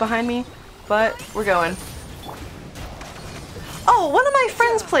who is behind me, but we're going. Oh, one of my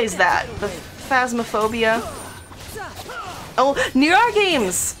friends plays that. The Phasmophobia. Oh, Nier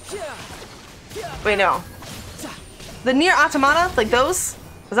games! Wait, no. The Nier Automata? Like those?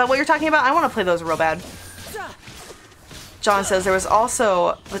 Is that what you're talking about? I want to play those real bad. John says, there was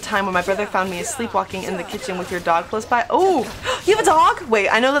also the time when my brother found me sleepwalking in the kitchen with your dog close by. Oh, you have a dog? Wait,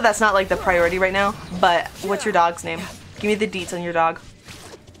 I know that that's not like the priority right now, but what's your dog's name? Give me the deets on your dog.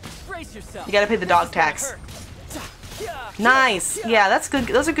 You gotta pay the dog tax. Nice. Yeah, that's good.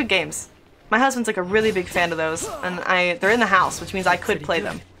 Those are good games. My husband's like a really big fan of those, and they're in the house, which means I could play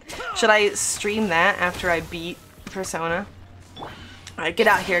them. Should I stream that after I beat Persona? Alright, get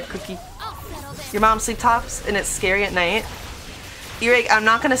out here, Cookie. Your mom sleep talks and it's scary at night. Earache, I'm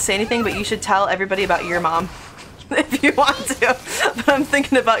not gonna say anything, but you should tell everybody about your mom. If you want to. But I'm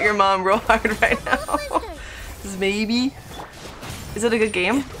thinking about your mom real hard right now. Maybe. Is it a good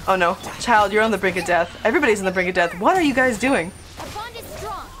game? Oh no. Child, you're on the brink of death. Everybody's on the brink of death. What are you guys doing?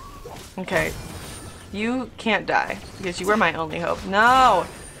 Okay. You can't die because you were my only hope. No!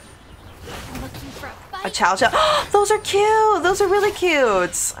 A chow chow. Those are cute! Those are really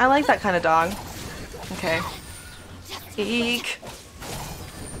cute! I like that kind of dog. Okay. Eek.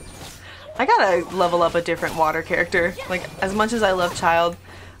 I gotta level up a different water character. Like, as much as I love Child,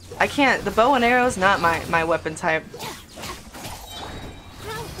 I can't. The bow and arrow is not my weapon type.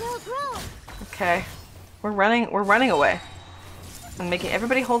 Okay. We're running away. I'm making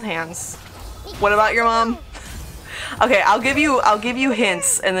everybody hold hands. What about your mom? Okay, I'll give you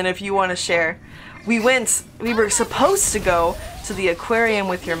hints, and then if you want to share. We were supposed to go to the aquarium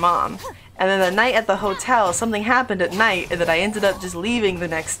with your mom, and then the night at the hotel, something happened at night, and then I ended up just leaving the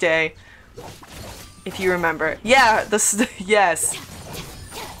next day. If you remember. Yeah, yes.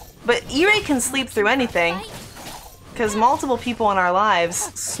 But Ire can sleep through anything, because multiple people in our lives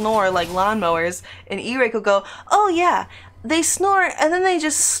snore like lawnmowers, and Ire will go, oh yeah, they snore, and then they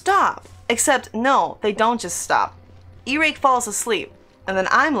just stop. Except, no, they don't just stop. Ire falls asleep. And then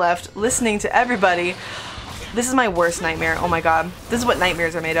I'm left listening to everybody. This is my worst nightmare. Oh my god. This is what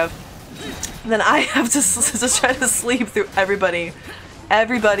nightmares are made of. And then I have to try to sleep through everybody.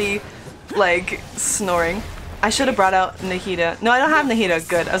 Everybody, like, snoring. I should have brought out Nahida. No, I don't have Nahida.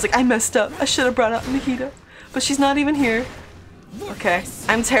 Good. I was like, I messed up. I should have brought out Nahida. But she's not even here. Okay.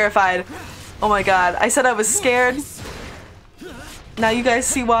 I'm terrified. Oh my god. I said I was scared. Now you guys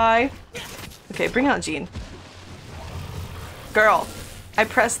see why. Okay, bring out Jean. Girl. I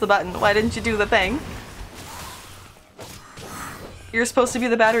pressed the button. Why didn't you do the thing? You're supposed to be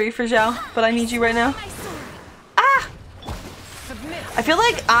the battery for Xiao, but I need you right now. Ah! I feel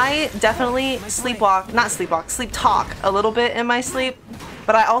like I definitely sleep talk a little bit in my sleep,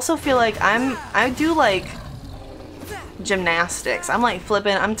 but I also feel like I do like gymnastics. I'm like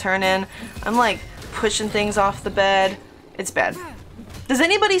flipping, I'm turning, I'm like pushing things off the bed. It's bad. Does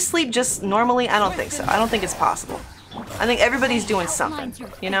anybody sleep just normally? I don't think so. I don't think it's possible. I think everybody's doing something,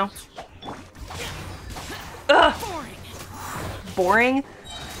 you know? Ugh! Boring?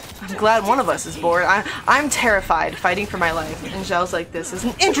 I'm glad one of us is bored. I'm terrified, fighting for my life. And Xiao's like, this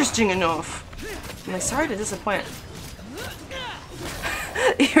isn't interesting enough. I'm like, sorry to disappoint.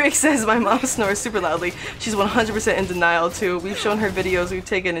 Eric says my mom snores super loudly. She's 100% in denial too. We've shown her videos we've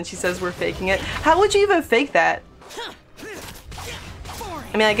taken and she says we're faking it. How would you even fake that?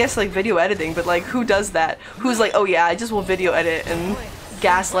 I mean, I guess like video editing, but like who does that? Who's like, oh yeah, I just will video edit and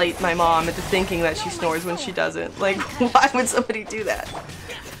gaslight my mom into thinking that she snores when she doesn't. Like, why would somebody do that?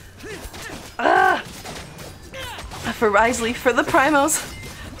 For Risley, for the primos,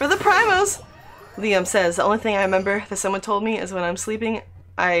 for the primos. Liam says, the only thing I remember that someone told me is when I'm sleeping,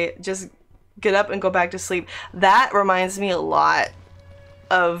 I just get up and go back to sleep. That reminds me a lot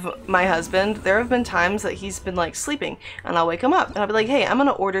of my husband, there have been times that he's been like sleeping and I'll wake him up and I'll be like, hey, I'm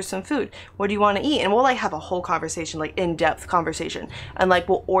gonna order some food. What do you want to eat? And we'll like have a whole conversation, like in-depth conversation. And like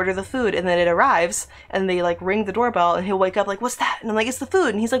we'll order the food and then it arrives and they like ring the doorbell and he'll wake up like, what's that? And I'm like, it's the food.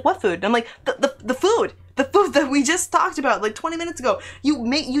 And he's like, what food? And I'm like, the food. The food that we just talked about like 20 minutes ago.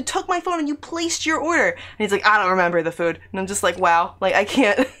 You took my phone and you placed your order. And he's like, I don't remember the food. And I'm just like, wow, like I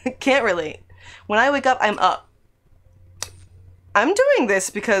can't relate. When I wake up, I'm up. I'm doing this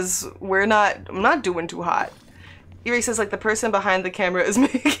because I'm not doing too hot. Erie says like the person behind the camera is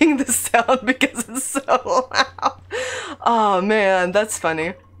making the sound because it's so loud. Oh man, that's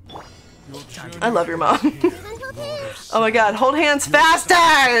funny. I love your mom. Oh my god, hold hands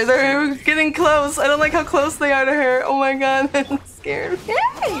faster! They're getting close. I don't like how close they are to her. Oh my god, I'm scared.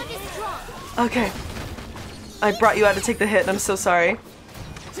 Yay! Okay. I brought you out to take the hit and I'm so sorry.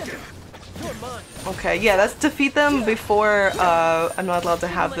 Okay, yeah, let's defeat them before I'm not allowed to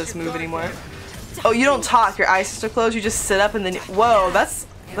have this move anymore. Oh, you don't talk, your eyes are still closed, you just sit up and then whoa, that's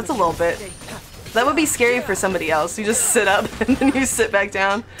a little bit. That would be scary for somebody else. You just sit up and then you sit back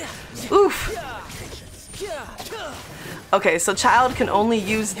down. Oof. Okay, so Child can only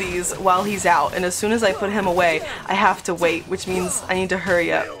use these while he's out, and as soon as I put him away, I have to wait, which means I need to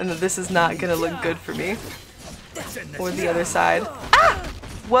hurry up, and this is not gonna look good for me. Or the other side. Ah!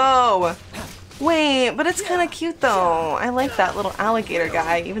 Whoa! Wait, but it's kind of cute though. I like that little alligator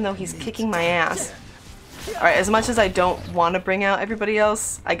guy, even though he's kicking my ass. Alright, as much as I don't want to bring out everybody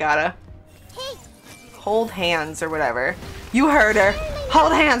else, I gotta. Hold hands or whatever. You heard her.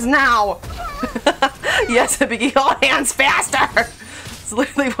 Hold hands now! Yes, Biggie, hold hands faster! It's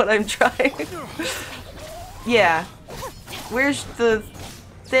literally what I'm trying. Yeah. Where's the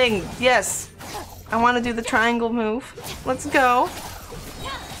thing? Yes. I want to do the triangle move. Let's go.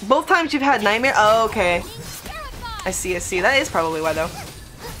 Both times you've had nightmare? Oh, okay. I see. That is probably why, though.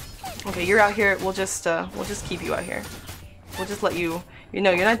 Okay, you're out here. We'll just keep you out here. We'll just let you... You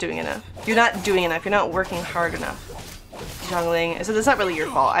know, you're not doing enough. You're not doing enough. You're not working hard enough. Jungling. So that's not really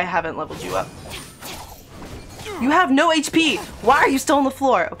your fault. I haven't leveled you up. You have no HP! Why are you still on the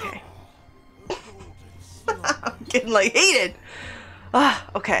floor? Okay. I'm getting, like, hated. Ah,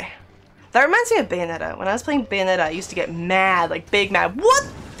 okay. That reminds me of Bayonetta. When I was playing Bayonetta, I used to get mad, like big mad. What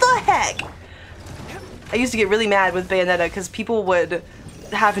the heck? I used to get really mad with Bayonetta because people would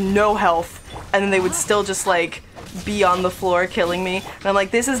have no health and then they would still just like be on the floor killing me. And I'm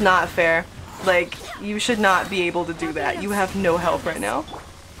like, this is not fair. Like, you should not be able to do that. You have no health right now.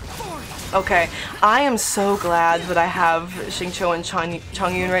 Okay, I am so glad that I have Xingqiu and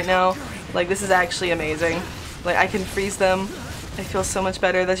Chongyun right now. Like, this is actually amazing. Like, I can freeze them. I feel so much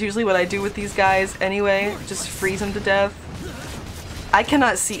better. That's usually what I do with these guys anyway. Just freeze them to death. I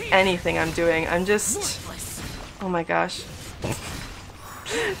cannot see anything I'm doing. I'm just... Oh my gosh.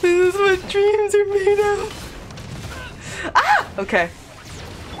 This is what dreams are made of. Ah! Okay.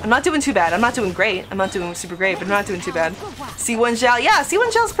 I'm not doing too bad. I'm not doing great. I'm not doing super great, but I'm not doing too bad. C1 Xiao. Yeah,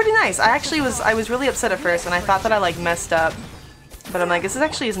 C1 Xiao's pretty nice. I was really upset at first and I thought that I like messed up. But I'm like, this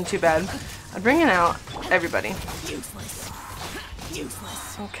actually isn't too bad. I'm bringing out everybody.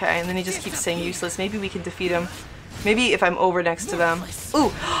 Okay, and then he just keeps saying useless. Maybe we can defeat him. Maybe if I'm over next to them.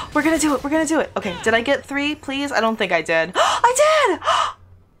 Ooh, we're gonna do it. We're gonna do it. Okay, did I get 3, please? I don't think I did. I did!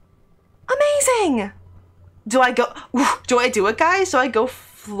 Amazing! Do I go... Do I do it, guys? Do I go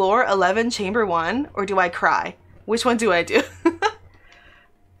floor 11, chamber 1? Or do I cry? Which one do I do?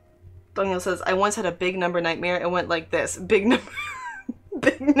 Donghyul says, I once had a big number nightmare. It went like this. Big number...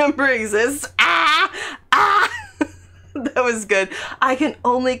 Big number exists. Ah! Ah! That was good. I can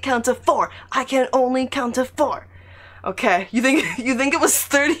only count to 4. I can only count to 4. Okay, you think it was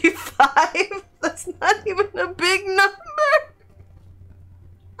 35? That's not even a big number.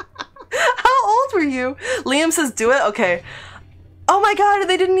 How old were you? Liam says do it. Okay. Oh my god,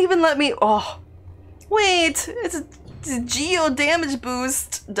 they didn't even let me. Oh, wait. It's a geo damage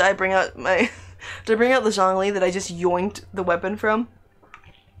boost. Did I bring out the Zhongli that I just yoinked the weapon from?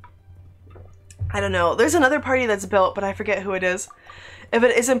 I don't know. There's another party that's built, but I forget who it is. If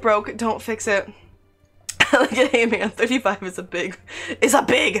it isn't broke, don't fix it. Like, hey man, 35 is a big.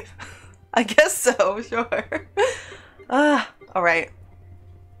 I guess so, sure. Alright.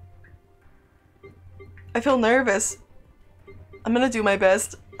 I feel nervous. I'm gonna do my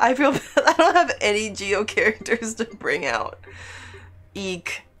best. I feel I don't have any Geo characters to bring out.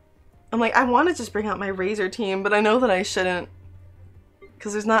 Eek. I'm like, I want to just bring out my Razor team, but I know that I shouldn't.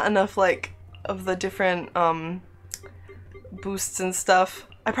 Because there's not enough, like, of the different, boosts and stuff.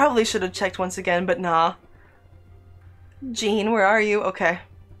 I probably should have checked once again, but nah. Jean, where are you? Okay.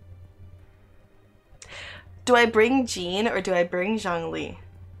 Do I bring Jean or do I bring Zhongli?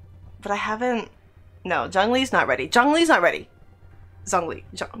 But I haven't... No, Zhongli's not ready. Zhongli's not ready. Zhongli.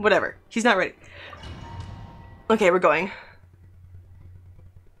 Whatever. He's not ready. Okay, we're going.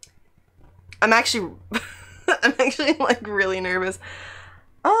 I'm actually... I'm actually, like, really nervous.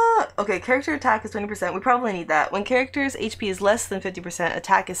 Okay, character attack is 20%. We probably need that. When character's HP is less than 50%,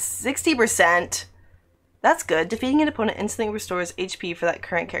 attack is 60%. That's good. Defeating an opponent instantly restores HP for that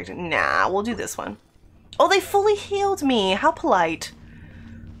current character. Nah, we'll do this one. Oh, they fully healed me. How polite.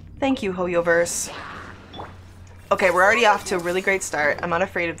 Thank you, Hoyoverse. Okay, we're already off to a really great start. I'm not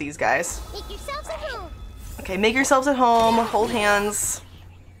afraid of these guys. Make yourselves at home. Okay, make yourselves at home. Hold hands.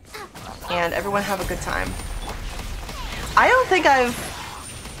 And everyone have a good time. I don't think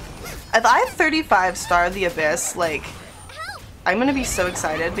if I have 35 Star of the Abyss, like, I'm gonna be so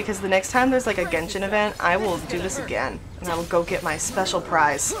excited because the next time there's like a Genshin event, I will do this again. And I will go get my special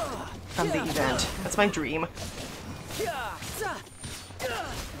prize from the event. That's my dream.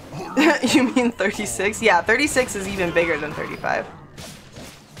 You mean 36? Yeah, 36 is even bigger than 35.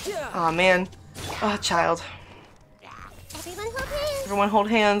 Aw, man. Oh, child. Everyone hold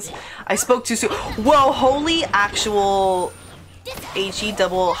hands. I spoke too soon. Whoa, holy actual HE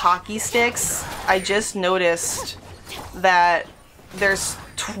double hockey sticks. I just noticed that there's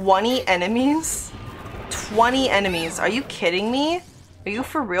 20 enemies. 20 enemies. Are you kidding me? Are you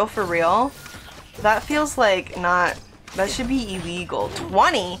for real, for real? That feels like not... That should be illegal.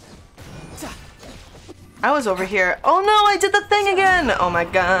 20? I was over here. Oh no, I did the thing again! Oh my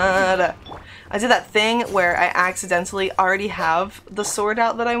god. I did that thing where I accidentally already have the sword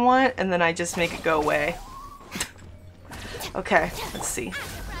out that I want, and then I just make it go away. Okay, let's see.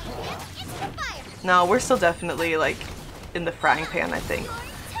 No, we're still definitely, like, in the frying pan, I think.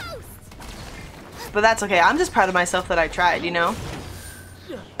 But that's okay. I'm just proud of myself that I tried, you know?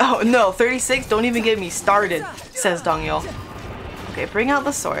 Oh, no, 36? Don't even get me started, says Dongyul. Okay, bring out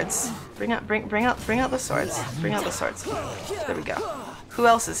the swords. Bring out the swords. Bring out the swords. There we go. Who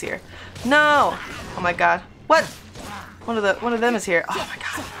else is here? No! Oh my god. What? One of them is here. Oh my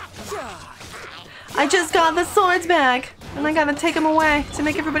god. I just got the swords back, and I gotta take them away to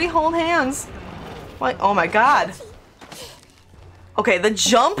make everybody hold hands. Like, oh my god. Okay, the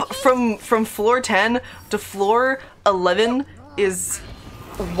jump from floor 10 to floor 11 is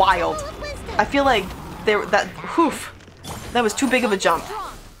wild. I feel like that was too big of a jump.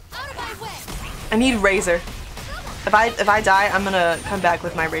 I need Razor. If I die, I'm gonna come back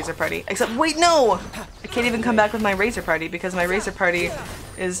with my Razor party. Except, wait, no! I can't even come back with my Razor party because my Razor party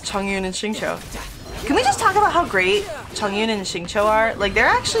is Chongyun and Xingqiu. Can we just talk about how great Chongyun and Xingqiu are? Like, they're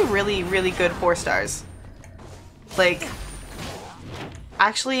actually really, really good 4 stars. Like,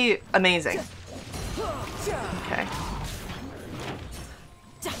 actually amazing. Okay.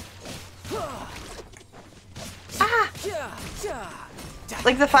 Ah!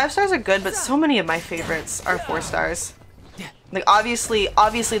 Like, the 5 stars are good, but so many of my favorites are 4 stars. Like, obviously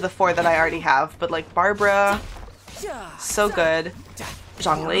the 4 that I already have, but like Barbara, so good.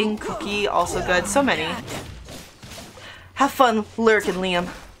 Zhongling, Cookie, also good. So many. Have fun, Lurk and Liam.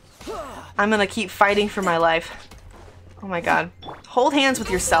 I'm gonna keep fighting for my life. Oh my god. Hold hands with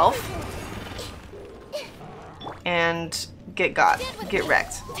yourself. And get got. Get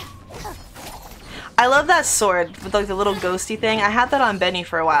wrecked. I love that sword with like the little ghosty thing. I had that on Benny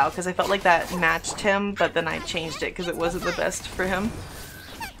for a while because I felt like that matched him, but then I changed it because it wasn't the best for him.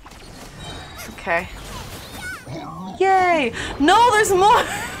 Okay. Yay! No, there's more!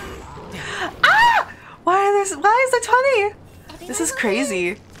 Ah! Why is there 20? This is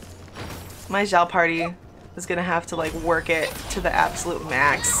crazy. My Xiao party is gonna have to like work it to the absolute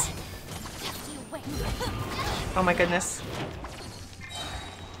max. Oh my goodness.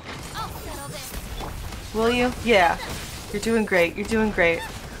 Will you? Yeah. You're doing great. You're doing great.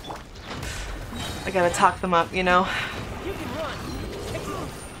 I gotta talk them up, you know?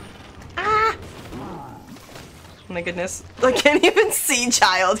 Ah! Oh my goodness. I can't even see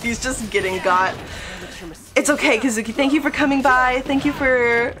Child. He's just getting got. It's okay, Kazuki. Thank you for coming by. Thank you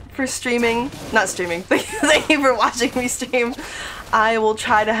for streaming. Not streaming. Thank you for watching me stream. I will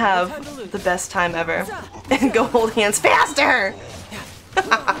try to have the best time ever. And go hold hands faster!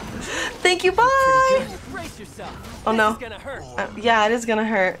 Thank you, bye! Oh no. Yeah, it is gonna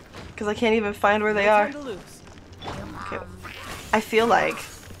hurt. Because I can't even find where they are. Okay. I feel like...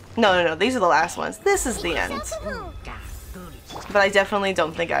 No, these are the last ones. This is the end. But I definitely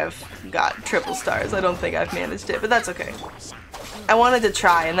don't think I've got triple stars. I don't think I've managed it, but that's okay. I wanted to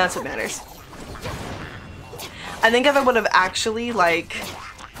try, and that's what matters. I think if I would have actually, like,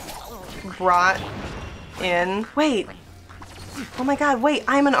 brought in... Wait! Oh my god, wait,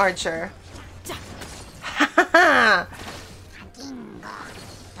 I'm an archer.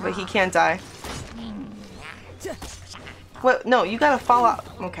 But he can't die. What? No, you gotta fall out.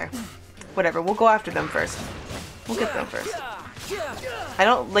 Okay. Whatever, we'll go after them first. We'll get them first. I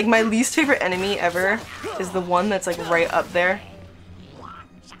don't, like, my least favorite enemy ever is the one that's, like, right up there.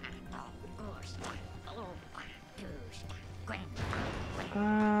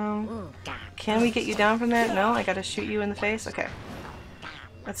 Can we get you down from there? No, I gotta shoot you in the face? Okay.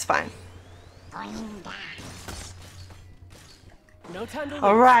 That's fine.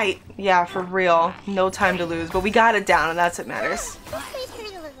 Alright! Yeah, for real. No time to lose. But we got it down, and that's what matters.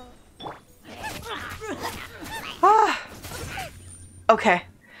 Ah. Okay.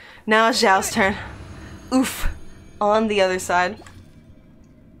 Now it's Xiao's turn. Oof. On the other side.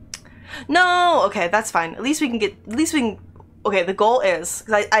 No! Okay, that's fine. At least we can get... At least we can... Okay, the goal is...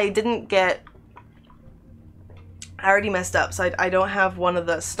 Because I didn't get... I already messed up, so I don't have one of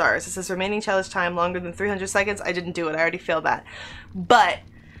the stars. It says remaining challenge time longer than 300 seconds. I didn't do it. I already failed that. But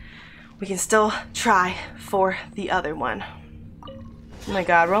we can still try for the other one. Oh my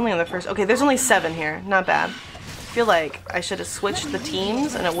god, we're only on the first... Okay, there's only 7 here. Not bad. I feel like I should have switched the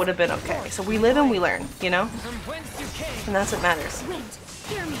teams and it would have been okay. So we live and we learn, you know? And that's what matters.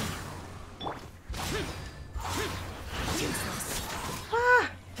 Ah.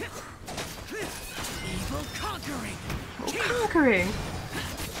 Conquering.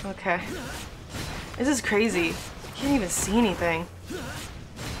 Okay. This is crazy. You can't even see anything.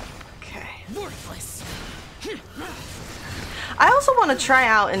 Okay. I also want to try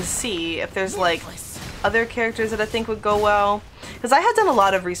out and see if there's like other characters that I think would go well. Because I had done a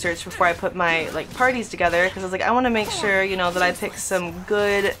lot of research before I put my like parties together. Because I was like, I want to make sure, you know, that I pick some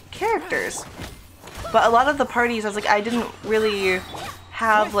good characters. But a lot of the parties, I was like, I didn't really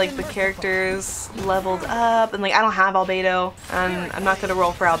have like the characters leveled up, and like I don't have Albedo, and I'm not gonna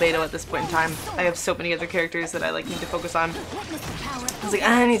roll for Albedo at this point in time. I have so many other characters that I like need to focus on. I was like,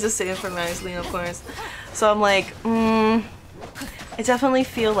 I need to save for nicely, of course. So I'm like, I definitely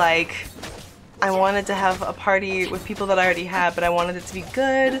feel like I wanted to have a party with people that I already had, but I wanted it to be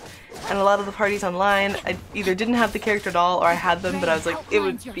good. And a lot of the parties online, I either didn't have the character at all, or I had them, but I was like, it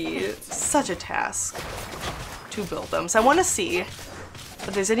would be such a task to build them. So I want to see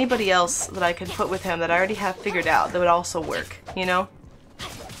if there's anybody else that I could put with him that I already have figured out that would also work, you know?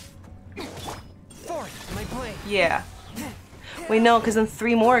 Yeah. Wait, no, because then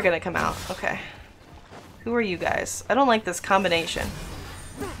 3 more are gonna come out. Okay. Who are you guys? I don't like this combination.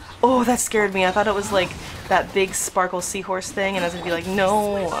 Oh, that scared me. I thought it was like that big sparkle seahorse thing, and I was gonna be like,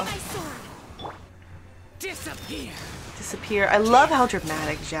 no. Disappear. Disappear. I love how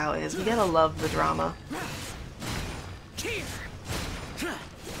dramatic Xiao is. We gotta love the drama.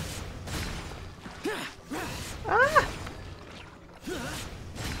 Ah!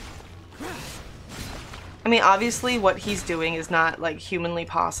 I mean, obviously what he's doing is not like humanly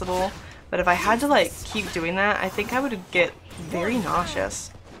possible, but if I had to like keep doing that, I think I would get very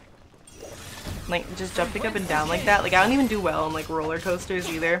nauseous. Like just jumping up and down like that. Like I don't even do well on like roller coasters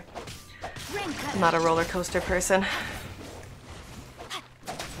either. I'm not a roller coaster person.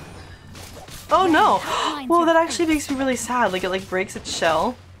 Oh no! Whoa, that actually makes me really sad. Like it like breaks its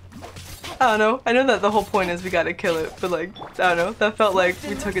shell. I don't know. I know that the whole point is we gotta kill it, but like, I don't know. That felt like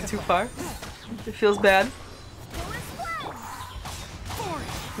we took it too far. It feels bad.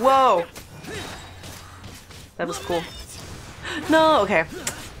 Whoa! That was cool. No, okay.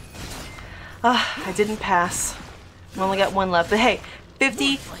 I didn't pass. I only got 1 left. But hey,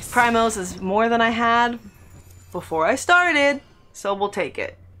 50 primos is more than I had before I started, so we'll take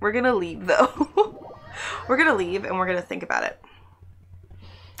it. We're gonna leave though. We're gonna leave and we're gonna think about it.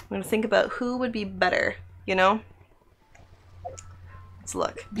 I'm gonna think about who would be better, you know? Let's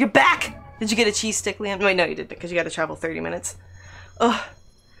look. You're back! Did you get a cheese stick, Liam? Wait, no, you didn't, because you gotta travel 30 minutes. Ugh.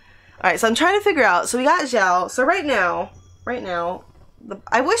 Alright, so I'm trying to figure out. So we got Xiao. So right now,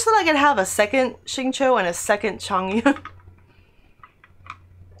 I wish that I could have a second Xingqiu and a second Changyu.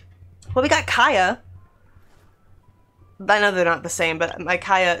 Well, we got Kaya. I know they're not the same, but my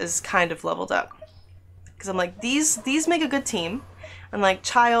Kaya is kind of leveled up. Because I'm like, these make a good team. And like,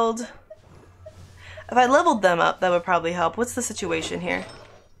 Child, if I leveled them up, that would probably help. What's the situation here?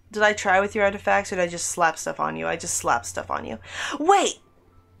 Did I try with your artifacts or did I just slap stuff on you? I just slapped stuff on you. Wait!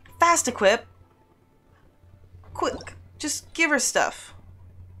 Fast equip. Quick. Just give her stuff.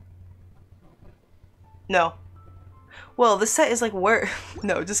 No. Well, this set is like where?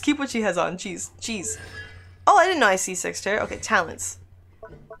 No, just keep what she has on. Jeez. Jeez. Oh, I didn't know I C6'd her. Okay, talents.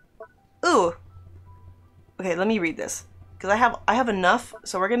 Ooh. Okay, let me read this. Because I have enough,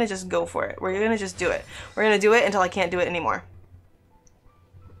 so we're gonna just go for it. We're gonna just do it. We're gonna do it until I can't do it anymore.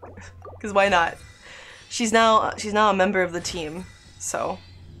 Because why not? She's now a member of the team. so.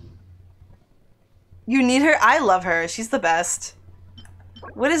 You need her? I love her. She's the best.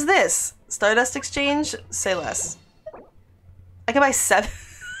 What is this? Stardust exchange? Say less. I can buy 7.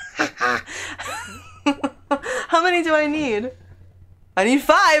 How many do I need? I need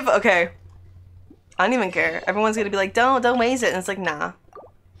 5. Okay. I don't even care. Everyone's gonna be like, don't waste it. And it's like, nah.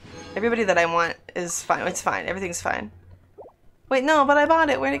 Everybody that I want is fine. It's fine. Everything's fine. Wait, no, but I bought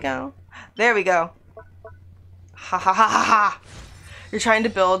it. Where'd it go? There we go. Ha ha ha ha ha. You're trying to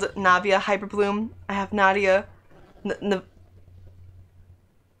build Navia Hyperbloom. I have Nadia.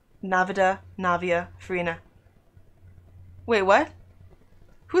 Navida, Navia, Farina. Wait, what?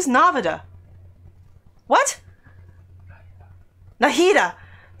 Who's Navida? What? Nahida!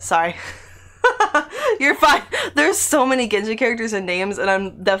 Sorry. You're fine. There's so many Genshin characters and names, and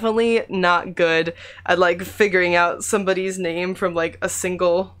I'm definitely not good at like figuring out somebody's name from like a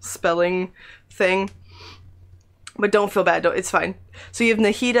single spelling thing. But don't feel bad. It's fine. So you have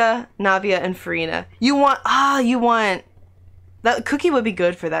Nahida, Navia, and Farina. You want that Cookie would be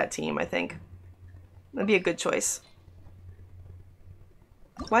good for that team, I think. That'd be a good choice.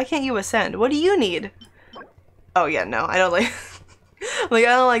 Why can't you ascend? What do you need? Oh yeah, no, I don't like like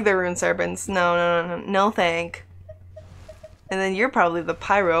I don't like the rune serpents. No, thank. And then you're probably the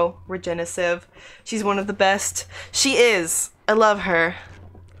Pyro Regenicive. She's one of the best. She is. I love her.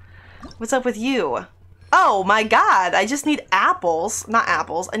 What's up with you? Oh my god, I just need apples. Not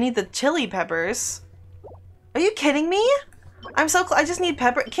apples. I need the chili peppers. Are you kidding me? I'm so I just need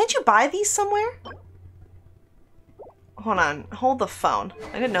pepper. Can't you buy these somewhere? Hold on. Hold the phone.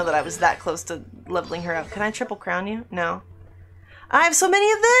 I didn't know that I was that close to leveling her up. Can I triple crown you? No. I have so many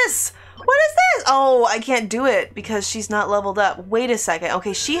of this! What is this? Oh, I can't do it because she's not leveled up. Wait a second.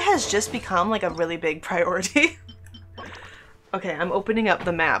 Okay, she has just become like a really big priority. Okay, I'm opening up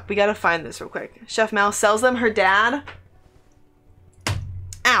the map. We gotta find this real quick. Chef Mao sells them her dad.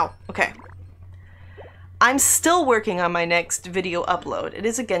 Ow. Okay. I'm still working on my next video upload. It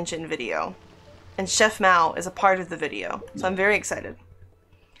is a Genshin video. And Chef Mao is a part of the video. So I'm very excited.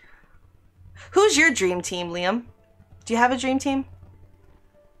 Who's your dream team, Liam? Do you have a dream team?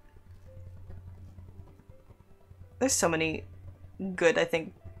 There's so many good, I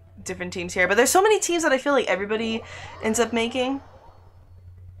think, different teams here. But there's so many teams that I feel like everybody ends up making.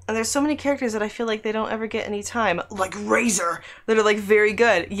 And there's so many characters that I feel like they don't ever get any time. Like Razor, that are like very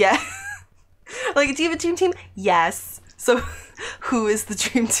good. Yeah. Like, do you have a dream team? Yes. So, who is the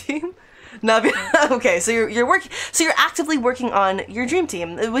dream team? Navi. Okay, so you're working. So you're actively working on your dream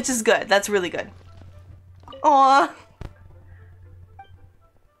team, which is good. That's really good. Aww.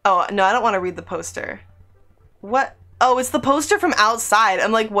 Oh no, I don't want to read the poster. What? Oh, it's the poster from outside.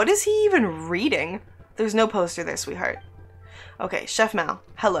 I'm like, what is he even reading? There's no poster there, sweetheart. Okay, Chef Mao.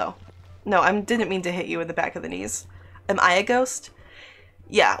 Hello. No, I didn't mean to hit you in the back of the knees. Am I a ghost?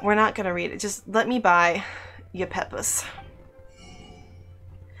 Yeah, we're not gonna read it. Just let me buy your peppers.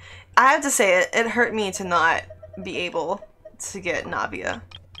 I have to say, it hurt me to not be able to get Navia.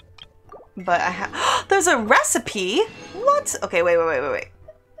 But I have... There's a recipe? What? Okay, wait.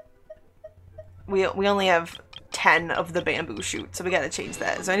 We only have 10 of the bamboo shoot, so we gotta change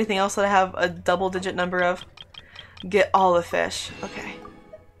that. Is there anything else that I have a double-digit number of? Get all the fish. Okay.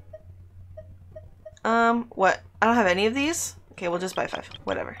 What? I don't have any of these? Okay, we'll just buy 5.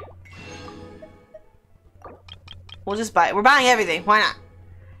 Whatever. We'll just buy it. We're buying everything. Why not?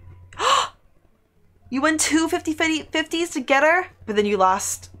 You won 2 50-50s to get her, but then you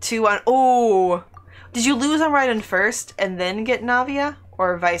lost 2 on... Oh! Did you lose on Raiden first and then get Navia?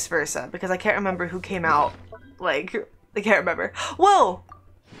 Or vice versa? Because I can't remember who came out. Like, I can't remember. Whoa!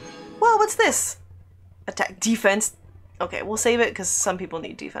 Whoa, what's this? Attack. Defense. Okay, we'll save it because some people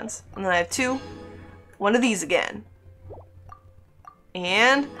need defense. And then I have 2. One of these again.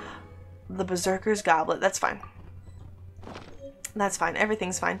 And the Berserker's Goblet. That's fine. That's fine.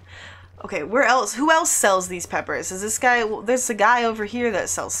 Everything's fine. Okay, where else? Who else sells these peppers? Is this guy? Well, there's a guy over here that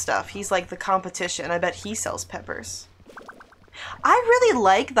sells stuff. He's like the competition. I bet he sells peppers. I really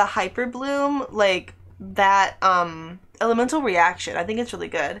like the Hyper Bloom, like that elemental reaction. I think it's really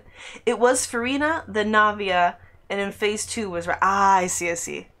good. It was Farina, the Navia, and in phase 2 was I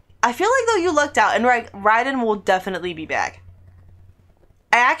see. I feel like though you lucked out, and Raiden will definitely be back.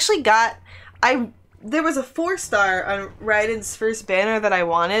 I actually got there was a 4-star on Raiden's first banner that I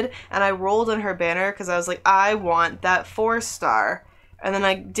wanted, and I rolled on her banner because I was like, I want that 4-star. And then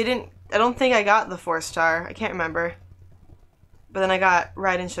I don't think I got the 4-star. I can't remember. But then I got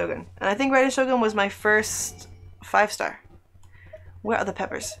Raiden Shogun. And I think Raiden Shogun was my first 5-star. Where are the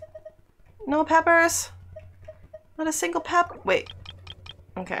peppers? No peppers? Not a single pep? Wait.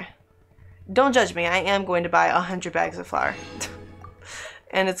 Okay. Don't judge me. I am going to buy 100 bags of flour.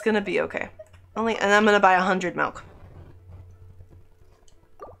 And it's gonna be okay. And I'm gonna buy 100 milk.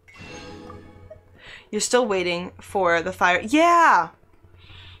 You're still waiting for the fire. Yeah!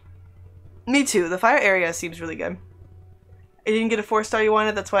 Me too. The fire area seems really good. You didn't get a 4-star you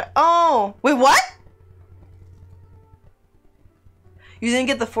wanted, that's why. Oh! Wait, what? You didn't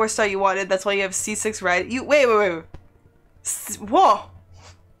get the 4-star you wanted, that's why you have C6 right? Wait. Whoa!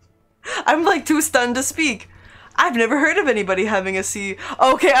 I'm like too stunned to speak. I've never heard of anybody having a C.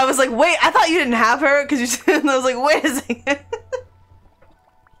 Okay, I was like, wait, I thought you didn't have her, because you said, I was like, wait a second.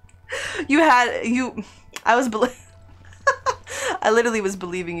 I literally was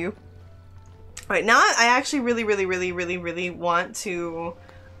believing you. Right, now I actually really want to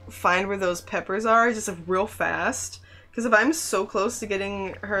find where those peppers are, just real fast. Because if I'm so close to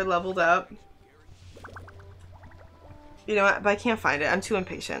getting her leveled up, you know what, but I can't find it. I'm too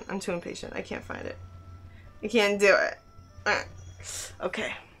impatient. I can't find it. I can't do it.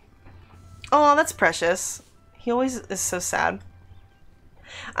 Okay. Oh, that's precious. He always is so sad.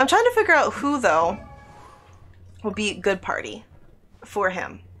 I'm trying to figure out who, though, would be a good party for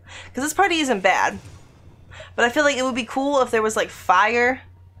him. Because this party isn't bad. But I feel like it would be cool if there was, like, fire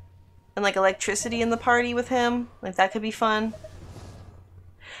and, like, electricity in the party with him. Like, that could be fun.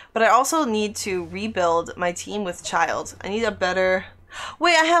 But I also need to rebuild my team with Child. I need a better...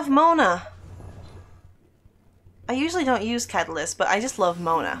 Wait, I have Mona! I usually don't use Catalyst, but I just love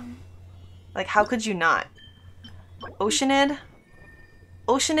Mona. Like, how could you not? Oceanid?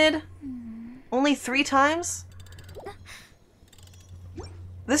 Oceanid? Only 3 times?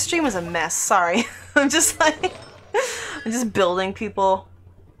 This stream was a mess, sorry. I'm just like... I'm just building people.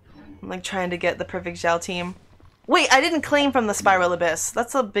 I'm like trying to get the perfect Xiao team. Wait, I didn't claim from the Spiral Abyss.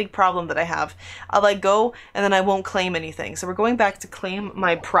 That's a big problem that I have. I'll like go and then I won't claim anything. So we're going back to claim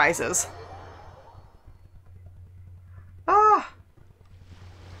my prizes. Ah!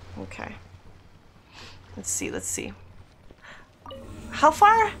 Okay. Let's see. How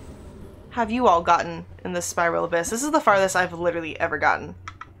far have you all gotten in this Spiral Abyss? This is the farthest I've literally ever gotten.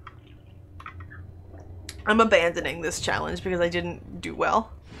 I'm abandoning this challenge because I didn't do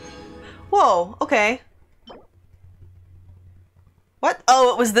well. Whoa, okay. What?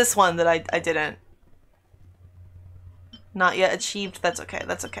 Oh, it was this one that I didn't. Not yet achieved. That's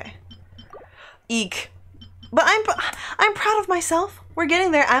okay. Eek. But I'm proud of myself. We're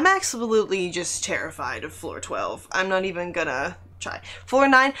getting there. I'm absolutely just terrified of floor 12. I'm not even gonna try. Floor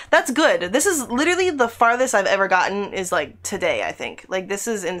 9, that's good. This is literally the farthest I've ever gotten is like today, I think. Like, this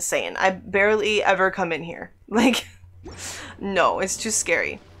is insane. I barely ever come in here. Like, no, it's too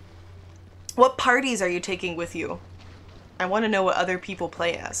scary. What parties are you taking with you? I want to know what other people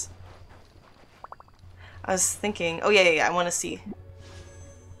play as. I was thinking, oh yeah, I want to see.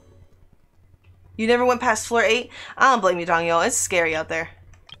 You never went past floor 8? I don't blame you, Dongyo. It's scary out there.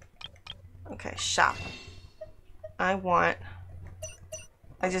 Okay, shop. I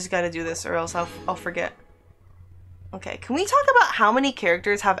just gotta do this or else I'll forget. Okay, can we talk about how many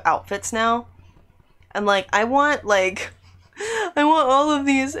characters have outfits now? And like, I want all of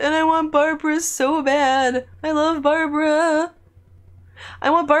these, and I want Barbara so bad. I love Barbara. I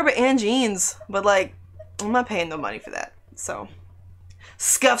want Barbara and jeans, but like, I'm not paying no money for that, so.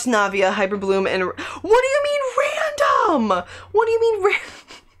 Scuffed Navia, Hyperbloom, and... What do you mean random? What do you mean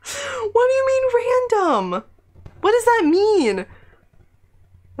random? What does that mean?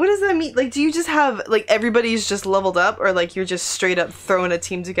 What does that mean? Like, do you just have, like, everybody's just leveled up? Or, like, you're just straight up throwing a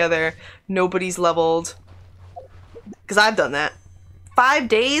team together, nobody's leveled? Because I've done that. 5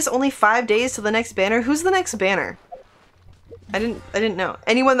 days? Only 5 days to the next banner? Who's the next banner? I didn't know.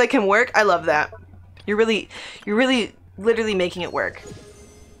 Anyone that can work? I love that. You're really literally making it work.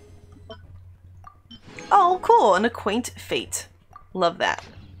 Oh, cool. An Acquaint Fate. Love that.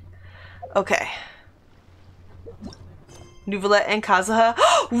 Okay. Nuvolette and Kazuha.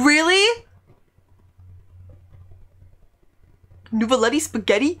 Really? Nuvolette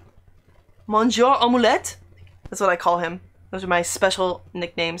Spaghetti? Monsieur Omelette? That's what I call him. Those are my special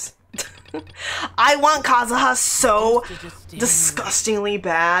nicknames. I want Kazuha so disgustingly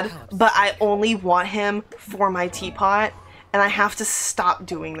bad, but I only want him for my teapot, and I have to stop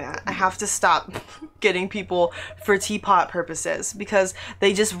doing that. I have to stop getting people for teapot purposes because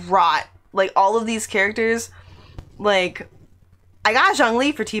they just rot. Like, all of these characters, like, I got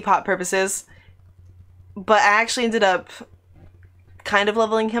Zhongli for teapot purposes, but I actually ended up kind of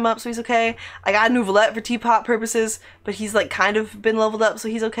leveling him up, so he's okay. I got Nuvolette for teapot purposes, but he's like kind of been leveled up, so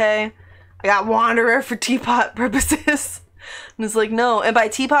he's okay. I got Wanderer for teapot purposes. And it's like, no. And by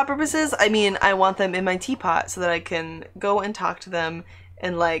teapot purposes, I mean I want them in my teapot so that I can go and talk to them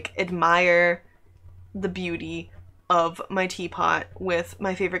and like admire the beauty of my teapot with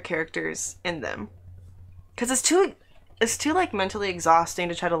my favorite characters in them. Because it's too like mentally exhausting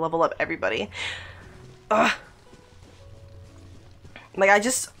to try to level up everybody. Ugh. Like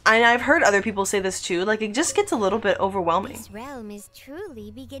I've heard other people say this too, like it just gets a little bit overwhelming. This realm is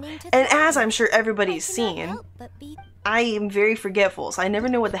truly beginning to And thrive. as I'm sure everybody's I cannot seen, help but be I am very forgetful, so I never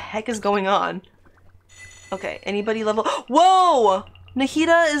know what the heck is going on. Okay, anybody level? Whoa!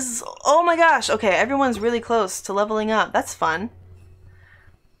 Nahida is, oh my gosh. Okay, everyone's really close to leveling up. That's fun.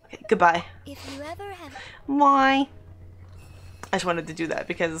 Okay, goodbye. If you ever have Why? I just wanted to do that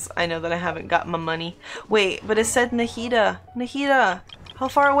because I know that I haven't got my money. Wait, but it said Nahida. Nahida! How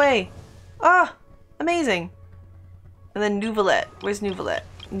far away? Ah! Amazing! And then Nouvelette. Where's Nouvelette?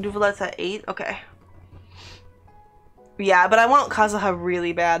 Nouvelette's at 8? Okay. Yeah, but I want Kazuha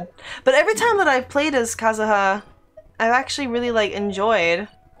really bad. But every time that I've played as Kazuha, I've actually really, like, enjoyed,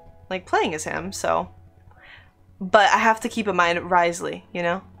 like, playing as him, so. But I have to keep in mind Risley, you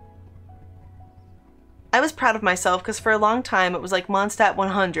know? I was proud of myself because for a long time it was like Mondstadt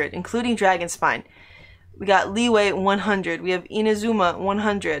 100, including Dragon Spine. We got Leeway 100. We have Inazuma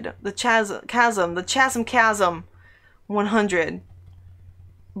 100. The Chasm 100.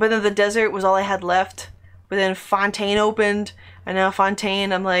 But then the desert was all I had left. But then Fontaine opened, and now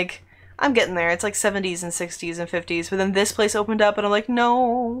Fontaine, I'm like, I'm getting there. It's like 70s and 60s and 50s. But then this place opened up, and I'm like,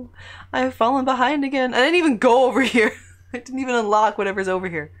 no, I've fallen behind again. I didn't even go over here. I didn't even unlock whatever's over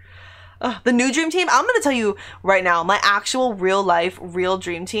here. The new dream team, I'm gonna tell you right now, my actual real life, real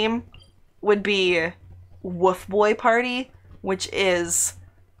dream team would be Wolf Boy Party, which is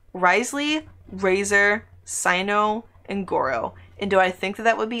Risley, Razor, Sino, and Goro. And do I think that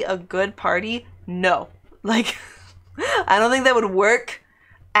that would be a good party? No. Like, I don't think that would work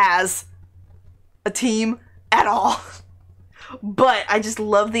as a team at all. But I just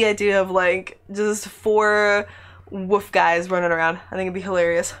love the idea of like just 4 wolf guys running around. I think it'd be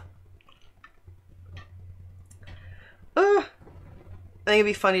hilarious. I think it'd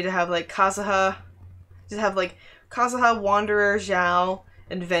be funny to have like Kazuha, just have like Kazuha, Wanderer, Xiao,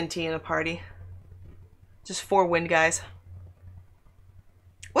 and Venti in a party. Just 4 wind guys.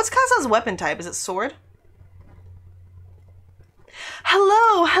 What's Kazuha's weapon type? Is it sword?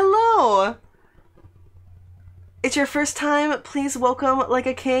 Hello, hello! It's your first time. Please welcome like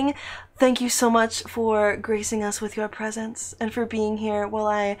a king. Thank you so much for gracing us with your presence and for being here while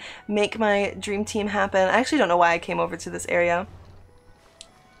I make my dream team happen. I actually don't know why I came over to this area.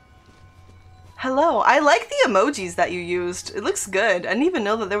 Hello. I like the emojis that you used. It looks good. I didn't even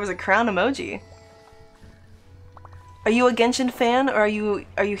know that there was a crown emoji. Are you a Genshin fan, or are you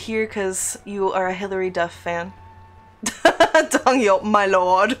here because you are a Hilary Duff fan? Dongyo, my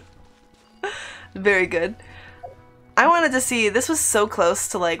lord. Very good. I wanted to see, this was so close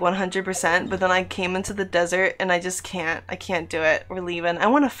to like 100%, but then I came into the desert and I just can't. I can't do it. We're leaving. I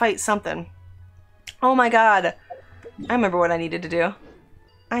want to fight something. Oh my god. I remember what I needed to do.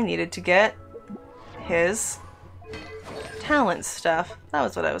 I needed to get his talent stuff. That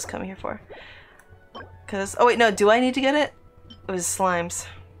was what I was coming here for. Cause, oh wait, no, do I need to get it? It was slimes.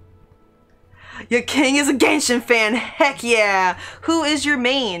 Your king is a Genshin fan! Heck yeah! Who is your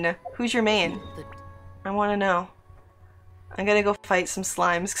main? Who's your main? I want to know. I'm gonna go fight some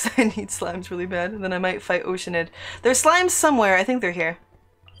slimes because I need slimes really bad. And then I might fight Oceanid. There's slimes somewhere. I think they're here.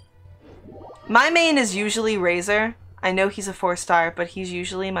 My main is usually Razor. I know he's a 4-star, but he's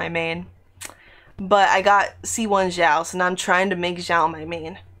usually my main. But I got C1 Xiao, so now I'm trying to make Xiao my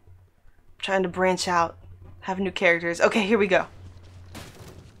main. I'm trying to branch out. Have new characters. Okay, here we go.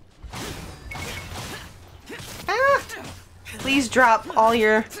 Ah! Please drop all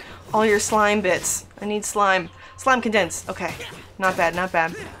your slime bits. I need slime. Slime condense. Okay. Not bad, not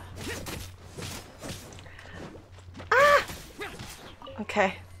bad. Ah!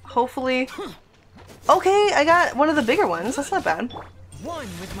 Okay. Hopefully. Okay, I got one of the bigger ones. That's not bad.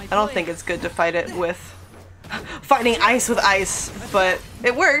 I don't think it's good to fight it with fighting ice with ice, but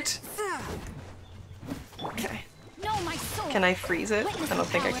it worked. Okay. Can I freeze it? I don't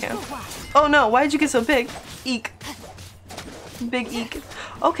think I can. Oh no, why did you get so big? Eek. Big eek.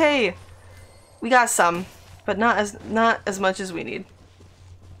 Okay. We got some, but not as much as we need.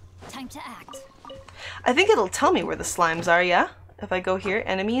 Time to act. I think it'll tell me where the slimes are, yeah? If I go here,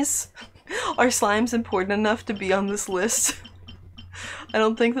 enemies. Are slimes important enough to be on this list? I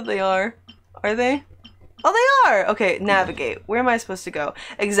don't think that they are. Are they? Oh, they are! Okay, navigate. Where am I supposed to go?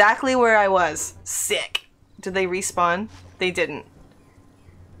 Exactly where I was. Sick. Did they respawn? They didn't.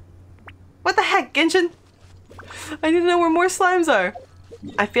 What the heck, Genshin? I need to know where more slimes are.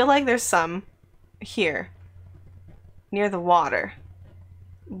 I feel like there's some here. Near the water.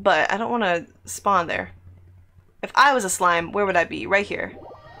 But I don't want to spawn there. If I was a slime, where would I be? Right here.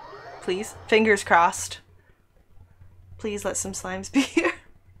 Please. Fingers crossed. Please let some slimes be here.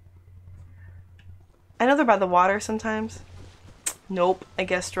 I know they're by the water sometimes. Nope, I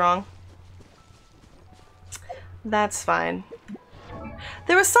guessed wrong. That's fine.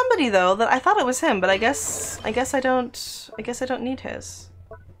 There was somebody though that I thought it was him, but I guess I don't need his.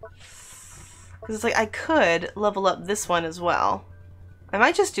 Cuz it's like I could level up this one as well. I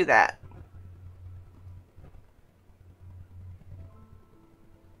might just do that.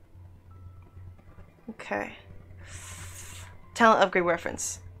 Okay. Talent upgrade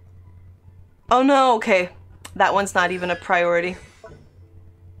reference. Oh no, okay. That one's not even a priority.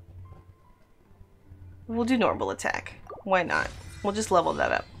 We'll do normal attack. Why not? We'll just level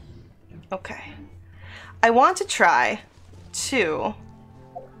that up. Okay. I want to try to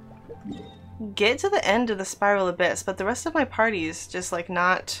get to the end of the Spiral Abyss, but the rest of my party is just like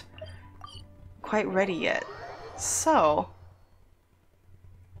not quite ready yet. So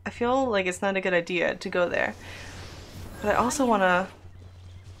I feel like it's not a good idea to go there. But I also want to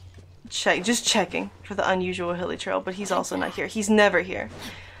check, just checking for the unusual hilly trail, but he's also not here. He's never here.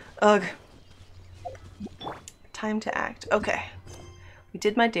 Ugh. Time to act. Okay. We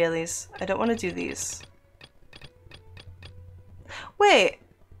did my dailies. I don't want to do these. Wait.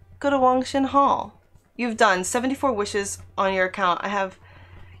 Go to Wangshin Hall. You've done 74 wishes on your account. I have...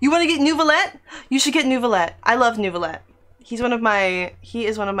 You want to get Nouvelette? You should get Nouvelette. I love Nouvelette. He is one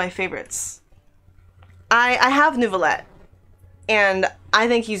of my favorites. I have Nouvelette. And I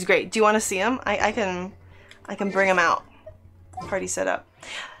think he's great. Do you want to see him? I can bring him out. Party set up.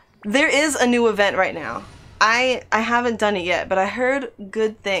 There is a new event right now. I haven't done it yet, but I heard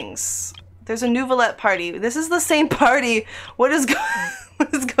good things. There's a Nouvelette party. This is the same party. What is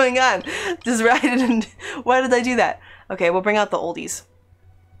going on? Just ride it and why did I do that? Okay, we'll bring out the oldies.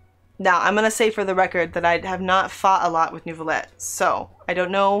 Now, I'm gonna say for the record that I have not fought a lot with Nouvelette, so I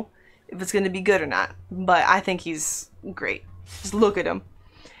don't know if it's gonna be good or not, but I think he's great. Just look at him.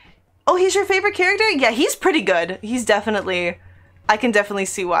 Oh, he's your favorite character? Yeah, he's pretty good. He's definitely... I can definitely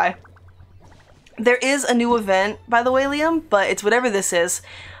see why. There is a new event, by the way, Liam, but it's whatever this is.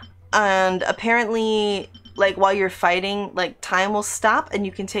 And apparently, like, while you're fighting, like, time will stop and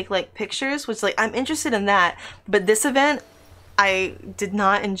you can take, like, pictures, which, like, I'm interested in that. But this event, I did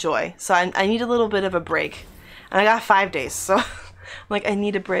not enjoy. So I need a little bit of a break. And I got 5 days, so... like, I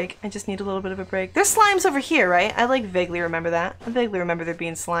need a break. I just need a little bit of a break. There's slimes over here, right? I, like, vaguely remember that. I vaguely remember there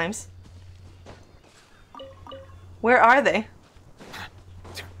being slimes. Where are they?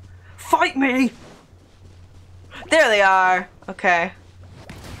 Fight me! There they are! Okay.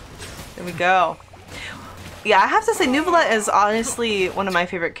 There we go. Yeah, I have to say, Nouvelette is honestly one of my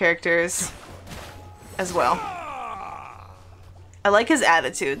favorite characters as well. I like his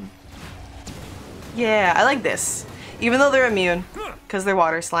attitude. Yeah, I like this. Even though they're immune, because they're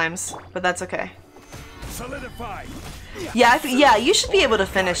water slimes, but that's okay. Solidify. Yeah, yeah, you should be able to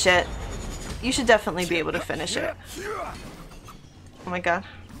finish it. You should definitely be able to finish it. Oh my god.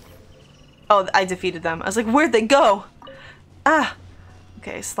 Oh, I defeated them. I was like, where'd they go? Ah!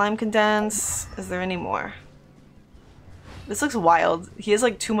 Okay, slime condense. Is there any more? This looks wild. He has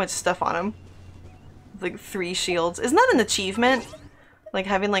like too much stuff on him. Like 3 shields. Isn't that an achievement? Like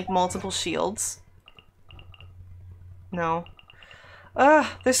having like multiple shields? No.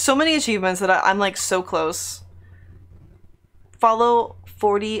 There's so many achievements that I'm like so close. Follow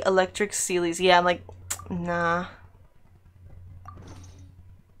 40 electric Sealies. Yeah, I'm like, nah.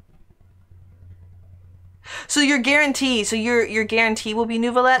 So your guarantee, your guarantee will be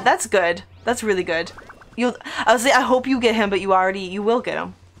Nouvelette? That's good. That's really good. I was like, I hope you get him, but you will get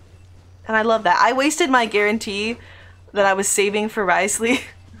him. And I love that. I wasted my guarantee that I was saving for Risley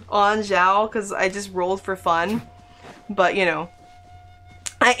on Xiao because I just rolled for fun. But, you know,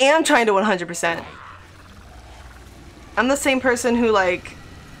 I am trying to 100%. I'm the same person who, like,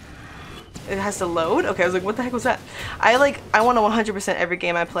 it has to load? Okay, I was like, what the heck was that? I want to 100% every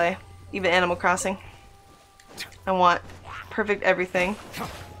game I play. Even Animal Crossing. I want perfect everything.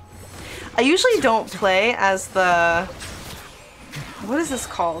 I usually don't play as the... What is this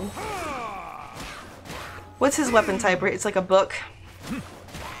called? What's his weapon type? It's like a book.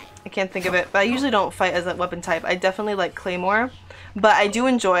 I can't think of it, but I usually don't fight as that weapon type. I definitely like Claymore, but I do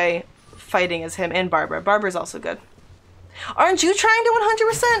enjoy fighting as him and Barbara. Barbara's also good. Aren't you trying to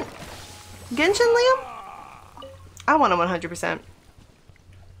 100% Genshin, Liam? I want to 100%.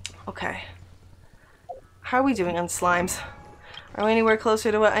 Okay. How are we doing on slimes? Are we anywhere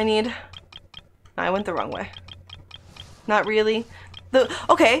closer to what I need? No, I went the wrong way. Not really.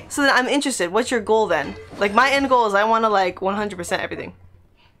 Okay, so then I'm interested. What's your goal then? Like, my end goal is I want to like 100% everything.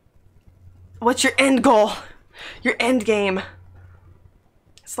 What's your end goal? Your end game.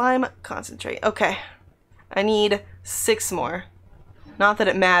 Slime concentrate. Okay. I need 6 more. Not that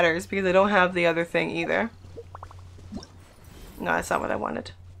it matters because I don't have the other thing either. No, that's not what I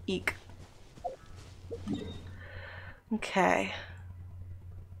wanted. Eek. Okay.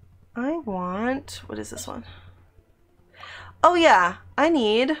 I want... What is this one? Oh yeah, I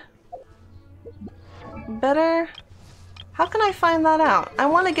need... better... How can I find that out? I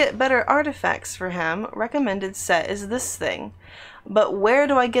want to get better artifacts for him. Recommended set is this thing. But where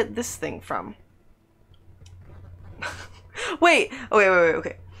do I get this thing from? Wait,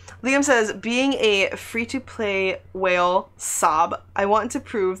 okay. Liam says, being a free-to-play whale sob, I want to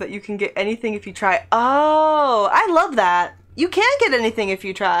prove that you can get anything if you try. Oh, I love that. You can get anything if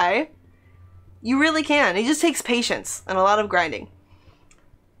you try. You really can. It just takes patience and a lot of grinding.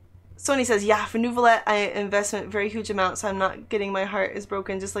 Sony says, yeah, for Nouvellette, I invest in very huge amounts, so I'm not getting my heart is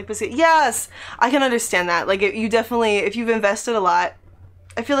broken just like Biscuit. Yes! I can understand that. Like, you definitely, if you've invested a lot,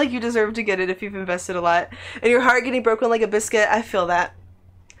 I feel like you deserve to get it if you've invested a lot. And your heart getting broken like a biscuit, I feel that.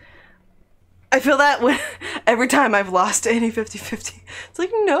 I feel that when every time I've lost any 50-50. It's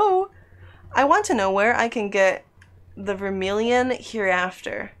like, no. I want to know where I can get the Vermilion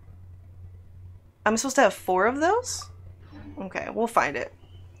Hereafter. I'm supposed to have 4 of those? Okay, we'll find it.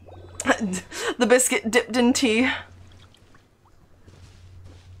 The biscuit dipped in tea.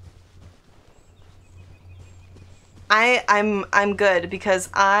 I'm good because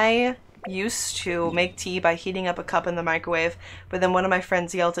I used to make tea by heating up a cup in the microwave, but then one of my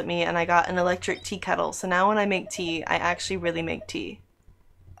friends yelled at me and I got an electric tea kettle. So now when I make tea, I actually really make tea,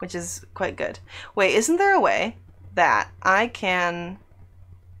 which is quite good. Wait, isn't there a way that I can...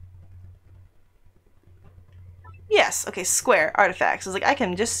 Yes, okay, square, artifacts. It's like, I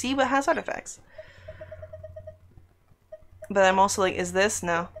can just see what has artifacts. But I'm also like, is this?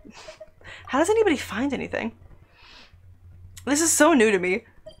 No. How does anybody find anything? This is so new to me.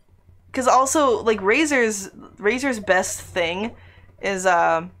 Because also, like, Razor's best thing is,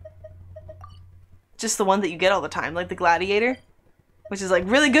 just the one that you get all the time. Like, the Gladiator. Which is, like,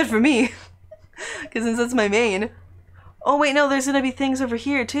 really good for me. Because since that's my main. Oh, wait, no, there's gonna be things over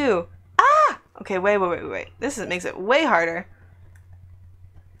here, too. Okay, wait. This makes it way harder.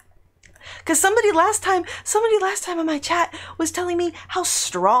 Cause somebody last time in my chat was telling me how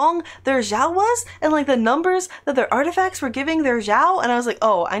strong their Xiao was and like the numbers that their artifacts were giving their Xiao, and I was like,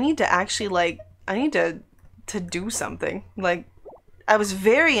 oh, I need to actually like, I need to do something. Like, I was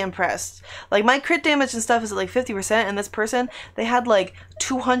very impressed. Like, my crit damage and stuff is at like 50%, and this person, they had like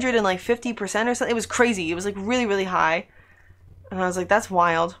 250% or something. It was crazy. It was like really, really high. And I was like, that's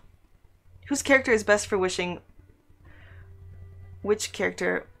wild. Whose character is best for wishing? Which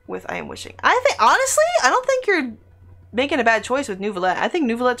character with I am wishing? I think, honestly, I don't think you're making a bad choice with Nouvellette. I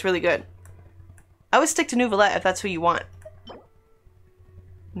think Nouvellette's really good. I would stick to Nouvellette if that's who you want.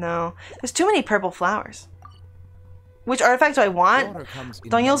 No. There's too many purple flowers. Which artifact do I want?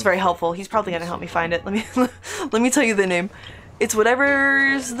 Daniel's very helpful. He's probably gonna help me find it. Let me tell you the name. It's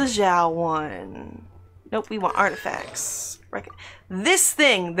whatever's the Xiao one. Nope, we want artifacts. This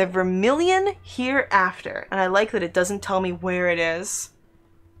thing, the Vermilion Hereafter. And I like that it doesn't tell me where it is.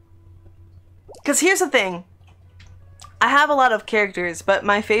 Because here's the thing. I have a lot of characters, but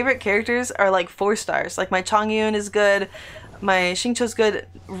my favorite characters are like 4 stars. Like my Chongyun is good. My Xingqiu's good.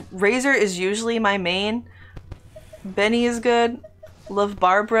 Razor is usually my main. Benny is good. Love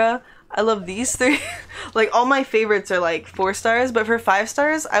Barbara. I love these 3. Like, all my favorites are like 4 stars, but for 5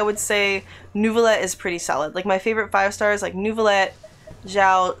 stars, I would say Nouvellette is pretty solid. Like, my favorite 5 stars, like Nouvellette,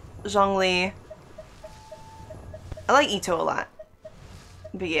 Xiao, Zhongli. I like Ito a lot.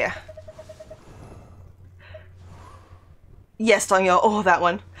 But yeah. Yes, Dongyo. Oh, that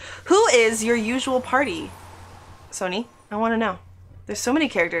one. Who is your usual party? Sony, I want to know. There's so many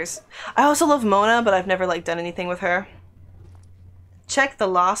characters. I also love Mona, but I've never like done anything with her. Check the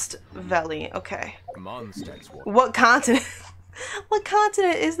Lost Valley. Okay. What continent? What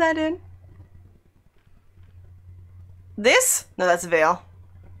continent is that in? This? No, that's Vale.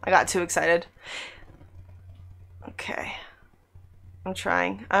 I got too excited. Okay. I'm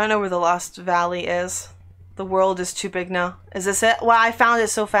trying. I don't know where the Lost Valley is. The world is too big now. Is this it? Wow, I found it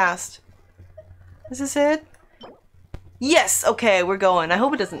so fast. Is this it? Yes! Okay, we're going. I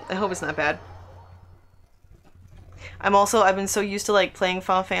hope it's not bad. I've been so used to like playing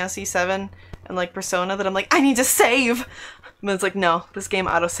Final Fantasy VII and like Persona that I'm like, I need to save! But it's like, no, this game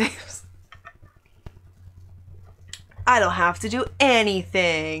auto-saves. I don't have to do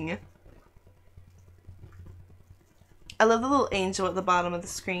anything. I love the little angel at the bottom of the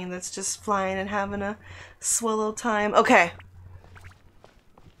screen that's just flying and having a swallow time. Okay.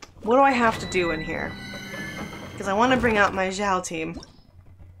 What do I have to do in here? because I want to bring out my Xiao team.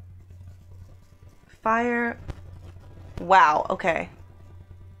 Fire. Wow, okay.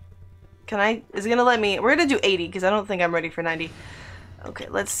 Is it gonna let me? We're gonna do 80 because I don't think I'm ready for 90. Okay,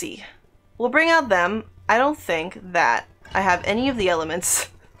 let's see. We'll bring out them. I don't think that I have any of the elements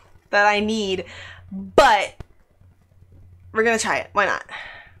that I need, but we're gonna try it. Why not?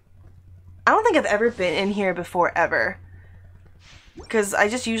 I don't think I've ever been in here before, ever. Because I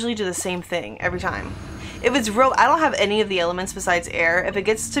just usually do the same thing every time. If it's real, I don't have any of the elements besides air. If it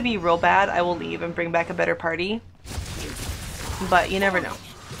gets to be real bad, I will leave and bring back a better party. But you never know.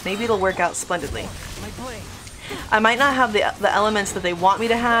 Maybe it'll work out splendidly. I might not have the elements that they want me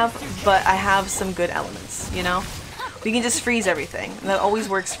to have, but I have some good elements, you know? We can just freeze everything. And that always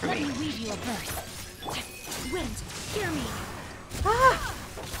works for me. Ah.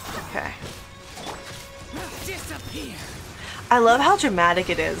 Okay. I love how dramatic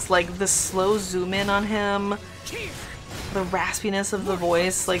it is. Like the slow zoom in on him, the raspiness of the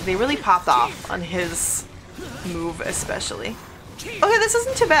voice. Like they really popped off on his move especially. Okay, this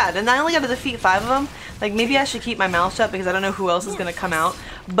isn't too bad. And I only got to defeat 5 of them. Like maybe I should keep my mouth shut because I don't know who else is going to come out.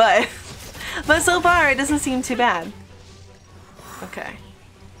 But so far it doesn't seem too bad. Okay.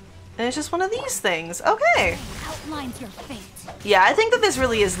 And it's just one of these things. Okay. Outlines your fate. Yeah, I think that this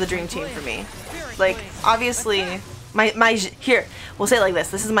really is the dream team for me. Like, obviously, here, we'll say it like this.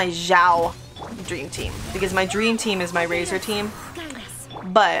 This is my Xiao dream team. Because my dream team is my Razor team.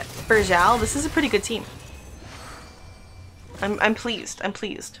 But for Xiao, this is a pretty good team. I'm pleased. I'm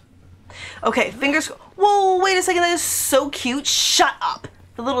pleased. Okay, fingers. Whoa, wait a second. That is so cute. Shut up.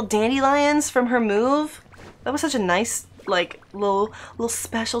 The little dandelions from her move. That was such a nice, like, little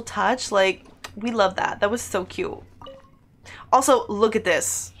special touch. Like, we love that. That was so cute. Also, look at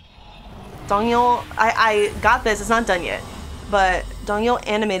this. Dongyul, I got this. It's not done yet. But Dongyul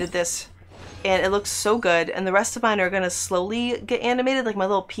animated this. And it looks so good. And the rest of mine are going to slowly get animated. Like my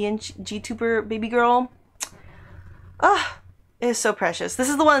little PNG tuber baby girl. Ah, it is so precious. This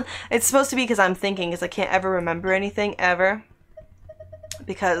is the one it's supposed to be because I'm thinking. Because I can't ever remember anything ever.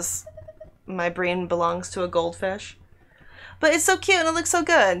 Because my brain belongs to a goldfish. But it's so cute and it looks so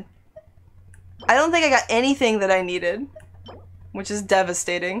good. I don't think I got anything that I needed. Which is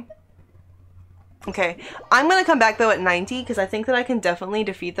devastating. Okay, I'm gonna come back though at 90 because I think that I can definitely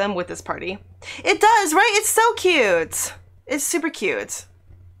defeat them with this party. It does, right? It's so cute. It's super cute.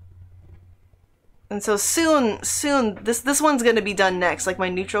 And so soon, this one's gonna be done next. Like my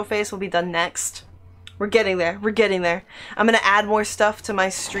neutral face will be done next. We're getting there. We're getting there. I'm gonna add more stuff to my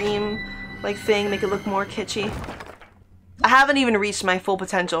stream, like thing, make it look more kitschy. I haven't even reached my full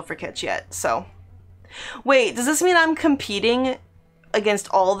potential for kitsch yet, so. Wait, does this mean I'm competing against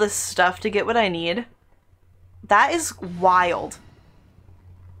all this stuff to get what I need? That is wild.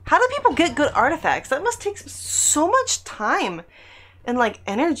 How do people get good artifacts? That must take so much time and like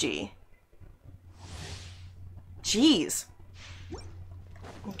energy. Jeez.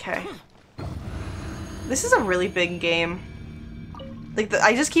 Okay. This is a really big game. Like,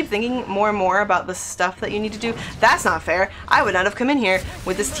 I just keep thinking more and more about the stuff that you need to do. That's not fair. I would not have come in here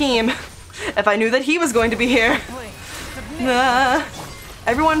with this team if I knew that he was going to be here.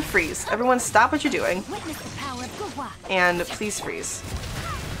 Everyone freeze. Everyone stop what you're doing. And please freeze.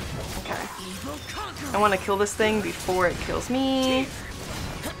 Okay. I want to kill this thing before it kills me.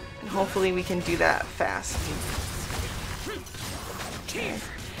 And hopefully we can do that fast. Okay.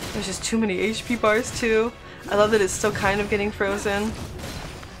 There's just too many HP bars too. I love that it's still kind of getting frozen.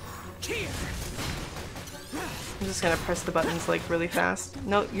 I'm just gonna press the buttons like really fast.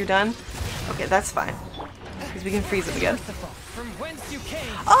 No, you're done? Okay, that's fine. Because we can freeze them again.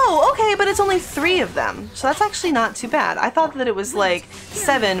 Oh, okay, but it's only 3 of them. So that's actually not too bad. I thought that it was like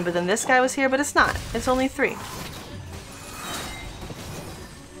 7, but then this guy was here, but it's not. It's only 3.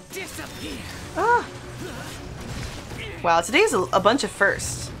 Ah. Wow, today's a bunch of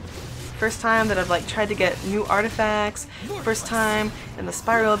firsts. First time that I've like tried to get new artifacts. First time in the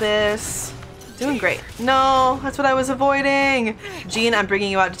Spiral Abyss. Doing great. No, that's what I was avoiding. Jean, I'm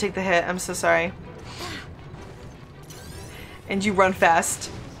bringing you out to take the hit. I'm so sorry. And you run fast.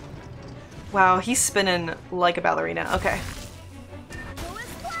 Wow, he's spinning like a ballerina. Okay.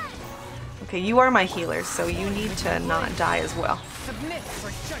 Okay, you are my healer, so you need to not die as well.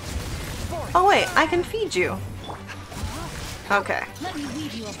 Oh wait, I can feed you. Okay.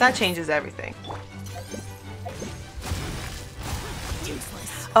 That changes everything.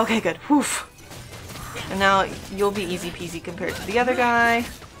 Okay, good. Woof. And now you'll be easy peasy compared to the other guy.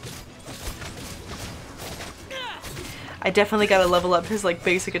 I definitely gotta level up his like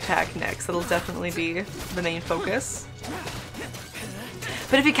basic attack next. That'll definitely be the main focus.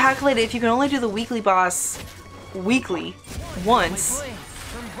 But if you calculate it, if you can only do the weekly boss weekly once.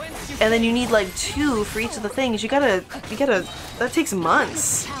 And then you need like 2 for each of the things. You gotta, that takes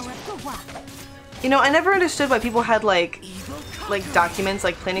months. You know, I never understood why people had like documents,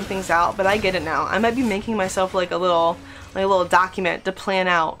 like planning things out, but I get it now. I might be making myself like a little document to plan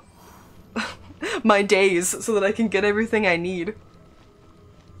out my days so that I can get everything I need.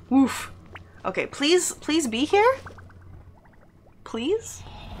 Oof. Okay, please be here? Please?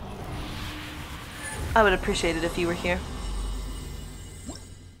 I would appreciate it if you were here.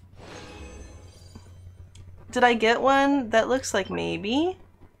 Did I get one? That looks like maybe.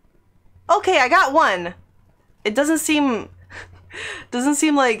 Okay, I got one. It doesn't seem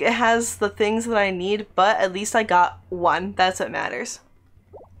like it has the things that I need, but at least I got one. That's what matters.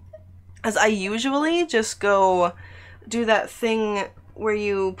 As I usually just go do that thing where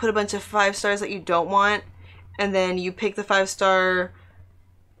you put a bunch of 5 stars that you don't want, and then you pick the 5-star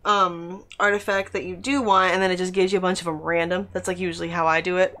artifact that you do want, and then it just gives you a bunch of them random. That's like usually how I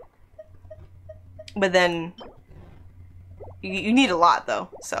do it. But then you need a lot though,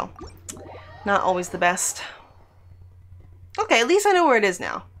 so not always the best. Okay, at least I know where it is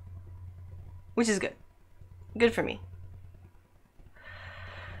now, which is good. Good for me.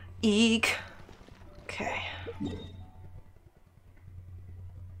 Eek. Okay.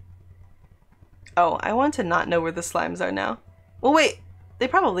 Oh, I want to not know where the slimes are now. Well, wait. They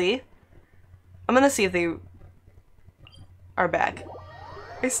probably... I'm gonna see if they are back.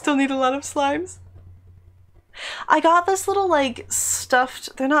 I still need a lot of slimes. I got this little, like,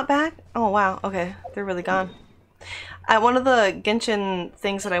 stuffed... They're not back? Oh, wow. Okay. They're really gone. At one of the Genshin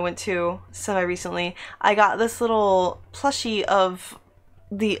things that I went to semi-recently, I got this little plushie of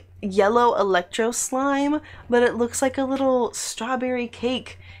the yellow electro slime, but it looks like a little strawberry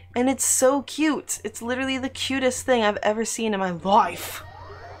cake. And it's so cute. It's literally the cutest thing I've ever seen in my life.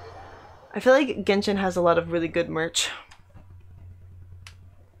 I feel like Genshin has a lot of really good merch.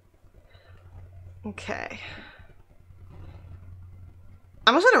 Okay.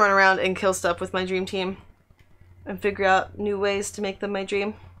 I'm just gonna run around and kill stuff with my dream team and figure out new ways to make them my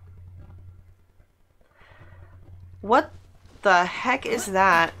dream. What the heck is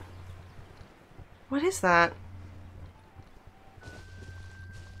that? What is that?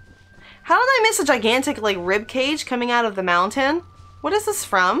 How did I miss a gigantic, like, rib cage coming out of the mountain? What is this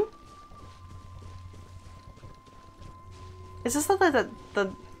from? Is this the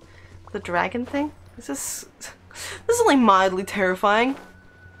dragon thing? Is this... This is only mildly terrifying.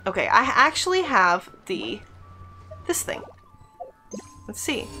 Okay, I actually have this thing. Let's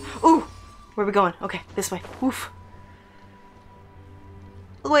see. Ooh! Where are we going? Okay, this way. Oof.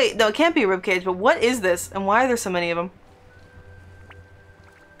 Wait, no, it can't be a ribcage, but what is this? And why are there so many of them?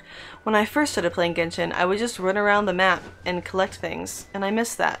 When I first started playing Genshin, I would just run around the map and collect things, and I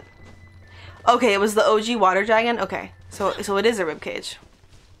missed that. Okay, it was the OG water dragon? Okay, so it is a ribcage.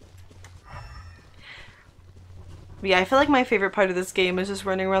 But yeah, I feel like my favorite part of this game is just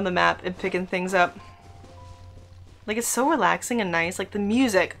running around the map and picking things up. Like, it's so relaxing and nice. Like, the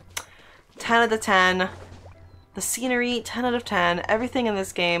music, 10 out of 10. The scenery, 10 out of 10. Everything in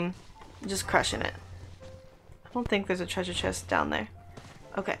this game, just crushing it. I don't think there's a treasure chest down there.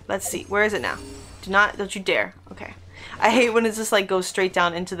 Okay, let's see. Where is it now? Don't you dare. Okay. I hate when it just like goes straight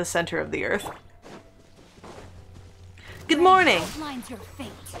down into the center of the earth. Good morning!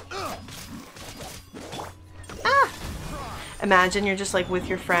 Ah! Imagine you're just like with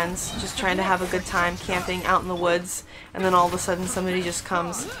your friends, just trying to have a good time camping out in the woods, and then all of a sudden somebody just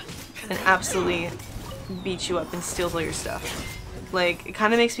comes and absolutely beats you up and steals all your stuff. Like, it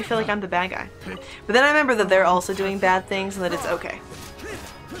kind of makes me feel like I'm the bad guy. But then I remember that they're also doing bad things and that it's okay.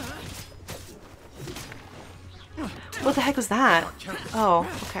 What the heck was that? Oh,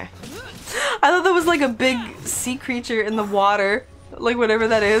 okay. I thought that was like a big sea creature in the water, like whatever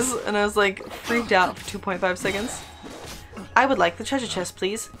that is, and I was like freaked out for 2.5 seconds. I would like the treasure chest,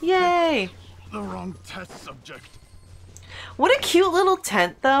 please. Yay! The wrong test subject. What a cute little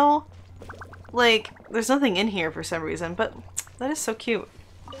tent, though. Like, there's nothing in here for some reason, but that is so cute.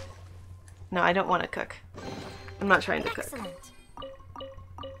 No, I don't want to cook. I'm not trying to cook. Excellent.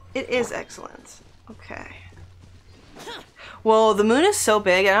 It is excellent. Okay. Whoa, the moon is so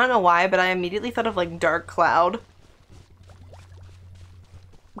big. I don't know why, but I immediately thought of like Dark Cloud.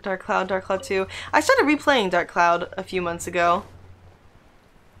 Dark Cloud 2. I started replaying Dark Cloud a few months ago.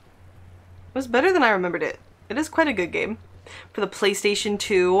 It was better than I remembered it. It is quite a good game. For the PlayStation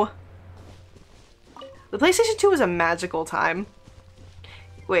 2. The PlayStation 2 was a magical time.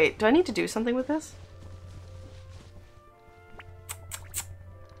 Wait, do I need to do something with this?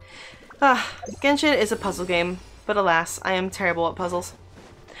 Genshin is a puzzle game, but alas, I am terrible at puzzles.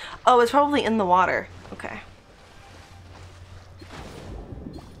 Oh, it's probably in the water. Okay.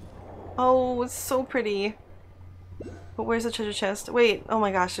 Oh, it's so pretty. But where's the treasure chest? Wait, oh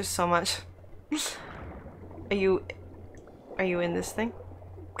my gosh, there's so much. Are you in this thing?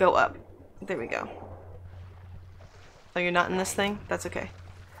 Go up. There we go. Oh, you're not in this thing? That's okay.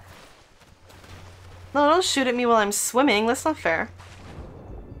 No, don't shoot at me while I'm swimming. That's not fair.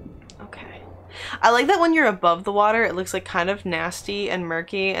 Okay. I like that when you're above the water, it looks like kind of nasty and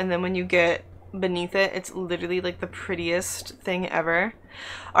murky, and then when you get beneath it, it's literally like the prettiest thing ever.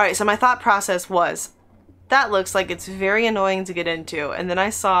 Alright, so my thought process was, that looks like it's very annoying to get into, and then I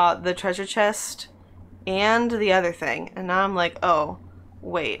saw the treasure chest and the other thing, and now I'm like, oh,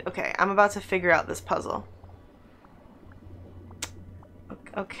 wait, okay, I'm about to figure out this puzzle.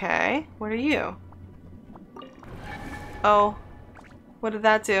 Okay, what are you? Oh, what did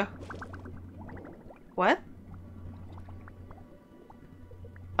that do? What?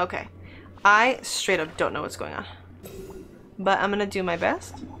 Okay, I straight up don't know what's going on, but I'm gonna do my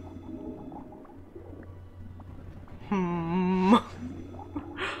best.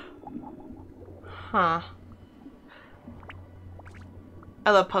 Huh.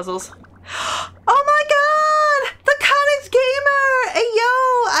 I love puzzles. Oh my god! The Cottage Gamer! Hey yo!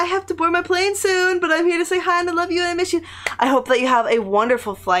 I have to board my plane soon, but I'm here to say hi and I love you and I miss you. I hope that you have a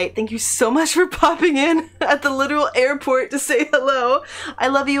wonderful flight. Thank you so much for popping in at the literal airport to say hello. I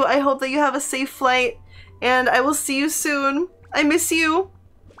love you. I hope that you have a safe flight and I will see you soon. I miss you.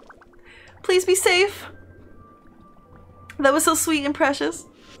 Please be safe. That was so sweet and precious.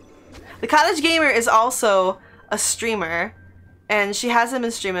 The Cottage Gamer is also a streamer, and she hasn't been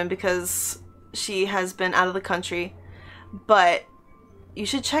streaming because she has been out of the country, but you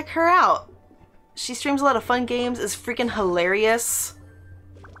should check her out. She streams a lot of fun games, is freaking hilarious.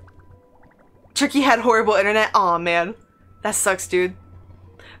 Turkey had horrible internet. Aw, man. That sucks, dude.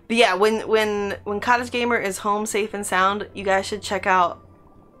 But yeah, when Cottage Gamer is home safe and sound, you guys should check out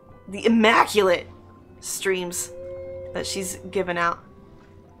the immaculate streams that she's given out.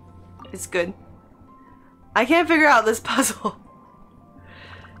 It's good. I can't figure out this puzzle.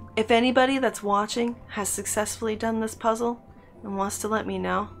 If anybody that's watching has successfully done this puzzle and wants to let me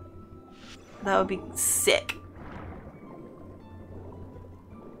know, that would be sick.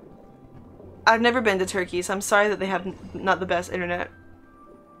 I've never been to Turkey, so I'm sorry that they have not the best internet.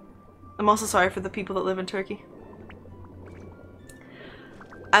 I'm also sorry for the people that live in Turkey.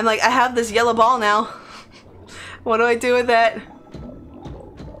 I'm like, I have this yellow ball now. What do I do with that?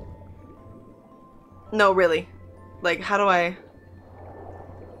 No, really. Like, how do I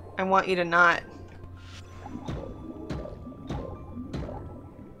want you to not.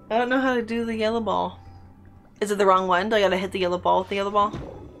 I don't know how to do the yellow ball. Is it the wrong one? Do I gotta hit the yellow ball with the yellow ball?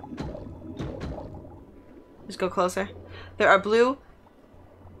 Just go closer. There are blue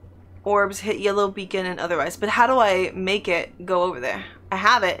orbs, hit yellow beacon and otherwise. But how do I make it go over there? I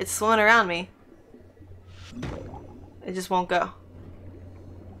have it. It's swimming around me. It just won't go.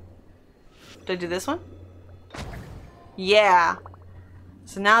 Did I do this one? Yeah.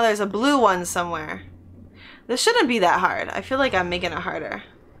 So now there's a blue one somewhere. This shouldn't be that hard. I feel like I'm making it harder.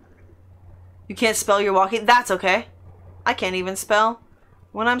 You can't spell your walking. That's okay. I can't even spell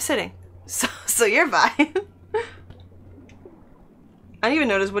when I'm sitting. So you're fine. I didn't even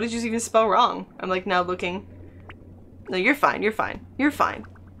notice. What did you even spell wrong? I'm like now looking. No, you're fine. You're fine. You're fine.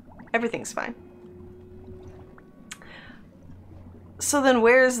 Everything's fine. So then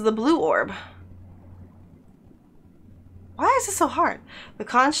where's the blue orb? Why is this so hard? The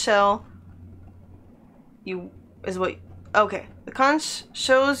conch shell is what. Okay. The conch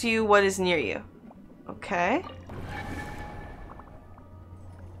shows you what is near you. Okay.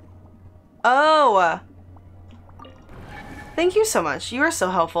 Oh! Thank you so much. You are so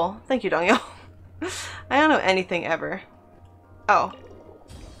helpful. Thank you, Dongyo. I don't know anything ever. Oh.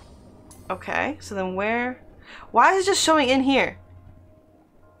 Okay. So then where? Why is it just showing in here?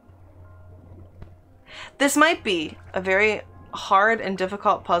 This might be a very hard and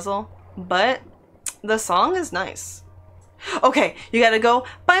difficult puzzle, but the song is nice. Okay, you gotta go.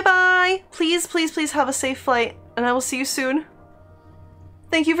 Bye-bye! Please, please, please have a safe flight, and I will see you soon.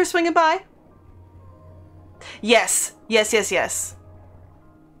 Thank you for swinging by. Yes, yes, yes, yes.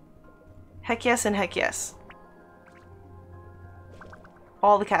 Heck yes and heck yes.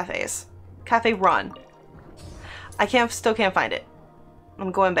 All the cafes. Cafe Run. I still can't find it.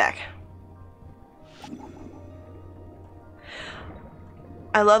 I'm going back.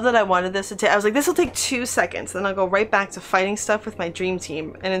 I love that I wanted this to take. I was like, this will take 2 seconds, then I'll go right back to fighting stuff with my dream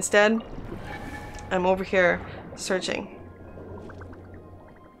team. And instead, I'm over here searching.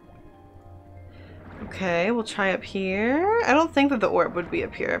 Okay, we'll try up here. I don't think that the orb would be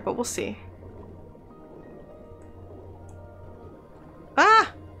up here, but we'll see.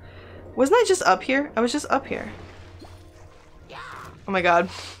 Ah! Wasn't I just up here? I was just up here. Oh my god.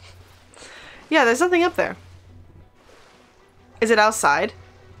 Yeah, there's nothing up there. Is it outside?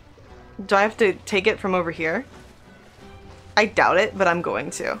 Do I have to take it from over here? I doubt it, but I'm going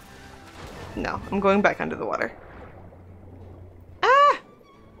to. No, I'm going back under the water. Ah!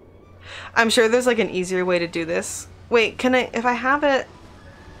 I'm sure there's like an easier way to do this. Wait, can I, if I have it,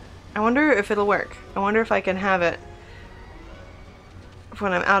 I wonder if it'll work. I wonder if I can have it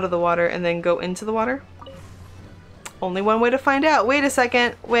when I'm out of the water and then go into the water. Only one way to find out. Wait a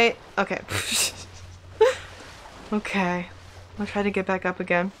second. Wait. Okay. Okay. I'll try to get back up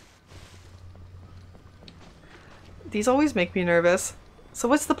again. These always make me nervous. So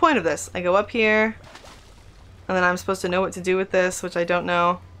what's the point of this? I go up here, and then I'm supposed to know what to do with this, which I don't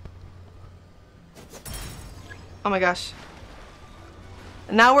know. Oh my gosh.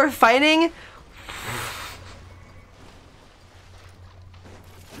 Now we're fighting?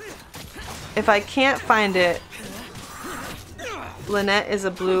 If I can't find it, Lynette is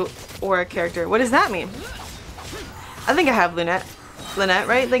a blue aura character. What does that mean? I think I have Lynette. Lynette,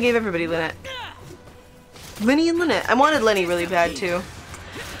 right? They gave everybody Lynette. Lenny and Lynette. I wanted Lenny really bad too.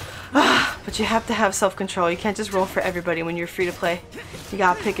 But you have to have self-control. You can't just roll for everybody when you're free to play. You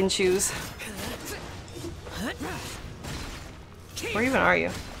gotta pick and choose. Where even are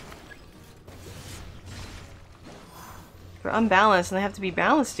you? They're unbalanced and they have to be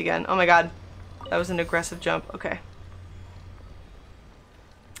balanced again. Oh my god. That was an aggressive jump. Okay.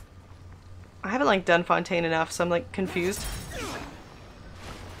 I haven't like done Fontaine enough, so I'm like confused.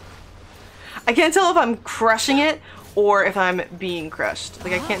 I can't tell if I'm crushing it or if I'm being crushed.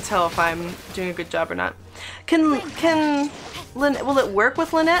 Like I can't tell if I'm doing a good job or not. Will it work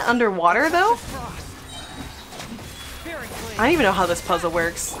with Lynette underwater though? I don't even know how this puzzle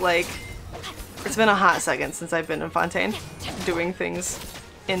works. Like, it's been a hot second since I've been in Fontaine, doing things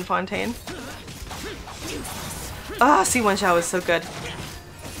in Fontaine. Ah, C1 Xiao is so good.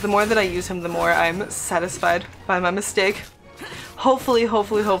 The more that I use him, the more I'm satisfied by my mistake. Hopefully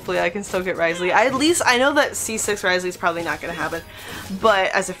I can still get Risley. I know that C6 Risley is probably not going to happen,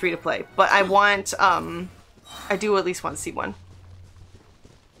 but as a free to play. But I want, I do at least want C1.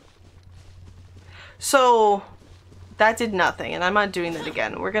 So that did nothing, and I'm not doing that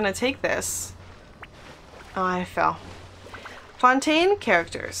again. We're going to take this. Oh, I fell. Fontaine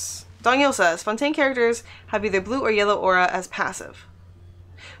characters. Dongyeol says, Fontaine characters have either blue or yellow aura as passive.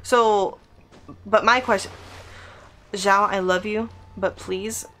 So, but my question, Xiao, I love you, but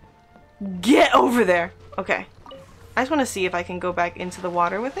please get over there. Okay. I just want to see if I can go back into the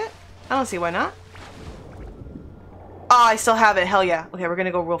water with it. I don't see why not. Oh, I still have it. Hell yeah. Okay, we're going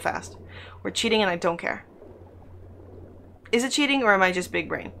to go real fast. We're cheating and I don't care. Is it cheating or am I just big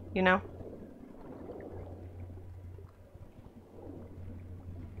brain? You know?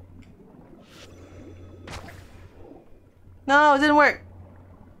 No, it didn't work.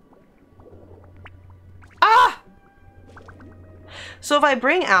 Ah! So if I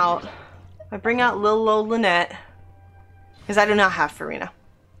bring out little old Lynette, because I do not have Farina.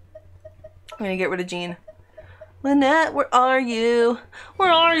 I'm gonna get rid of Jean. Lynette, where are you?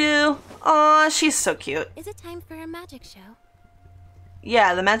 Where are you? Aw, she's so cute. Is it time for a magic show?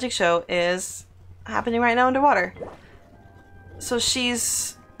 Yeah, the magic show is happening right now underwater. So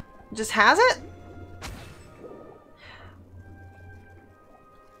she's just has it?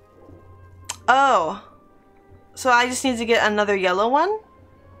 Oh. So I just need to get another yellow one?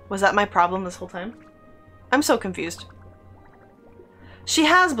 Was that my problem this whole time? I'm so confused. She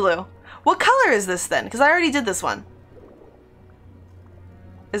has blue. What color is this then? Because I already did this one.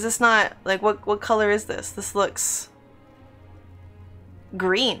 Is this not, like, what color is this? This looks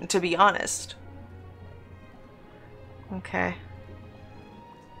green, to be honest. Okay.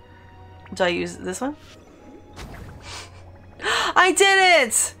 Do I use this one? I did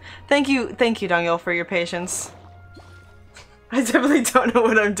it! Thank you, Dongyeol, for your patience. I definitely don't know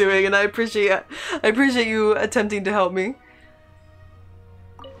what I'm doing, and I appreciate you attempting to help me.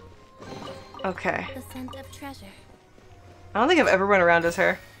 Okay. The scent of treasure. I don't think I've ever run around as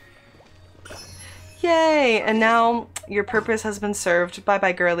her. Yay! And now your purpose has been served. Bye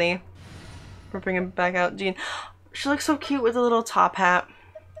bye, girly. We're bringing back out Jean. She looks so cute with a little top hat.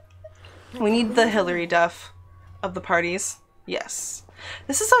 We need the Hillary Duff of the parties. Yes.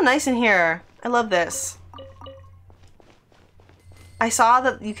 This is so nice in here. I love this. I saw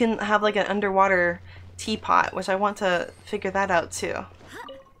that you can have like an underwater teapot, which I want to figure that out too.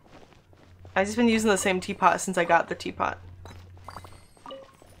 I've just been using the same teapot since I got the teapot.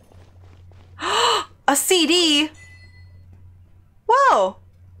 A CD! Whoa!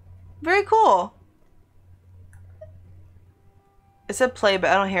 Very cool. It said play, but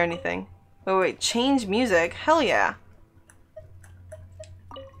I don't hear anything. Oh wait, change music? Hell yeah.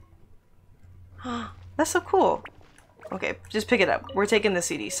 That's so cool. Okay, just pick it up. We're taking the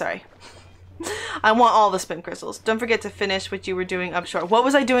CD, sorry. I want all the spin crystals. Don't forget to finish what you were doing upshore. What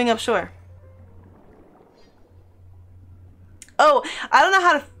was I doing upshore? Oh, I don't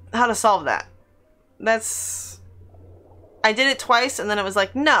know how to solve that. That's... I did it twice and then it was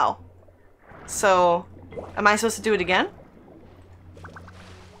like, no. So, am I supposed to do it again?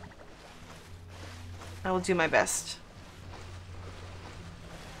 I will do my best.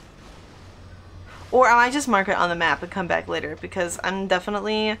 Or I might just mark it on the map and come back later because I'm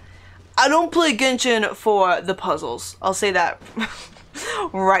definitely... I don't play Genshin for the puzzles. I'll say that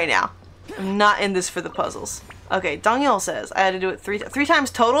right now. I'm not in this for the puzzles. Okay, Dongyol says I had to do it three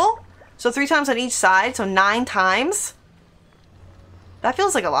times total? So 3 times on each side, so 9 times? That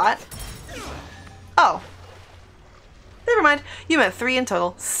feels like a lot. Oh. Never mind. You meant 3 in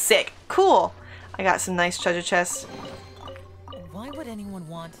total. Sick. Cool. I got some nice treasure chests. Why would anyone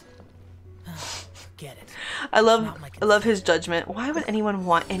want... Get it. I love his judgment. Why would anyone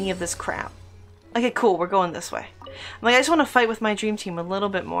want any of this crap? Okay, cool. We're going this way. I'm like, I just want to fight with my dream team a little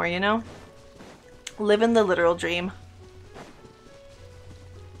bit more, you know? Living the literal dream.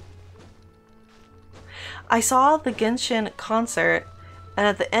 I saw the Genshin concert, and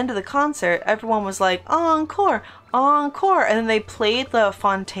at the end of the concert, everyone was like, encore, encore, and then they played the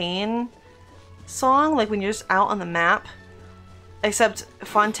Fontaine song, like when you're just out on the map. Except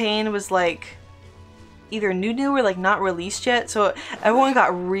Fontaine was like either new or like not released yet, so everyone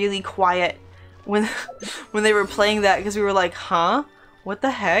got really quiet when when they were playing that because we were like, huh? What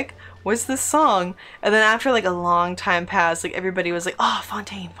the heck? What's this song? And then after like a long time passed, like everybody was like, oh,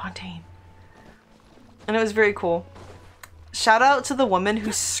 Fontaine, Fontaine. And it was very cool. Shout out to the woman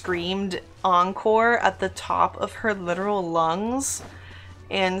who screamed encore at the top of her literal lungs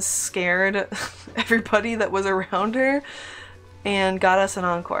and scared everybody that was around her and got us an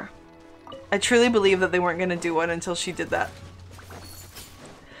encore. I truly believe that they weren't going to do one until she did that.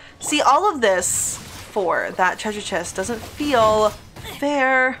 See, all of this for that treasure chest doesn't feel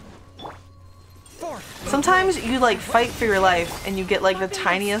fair. Sometimes you like fight for your life and you get like the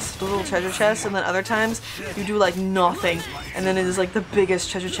tiniest little treasure chest, and then other times you do like nothing and then it is like the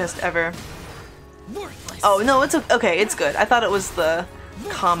biggest treasure chest ever. Oh no, it's okay, it's good. I thought it was the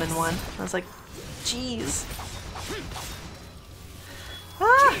common one. I was like, jeez.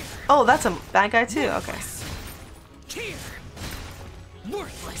 Ah! Oh, that's a bad guy too. Okay.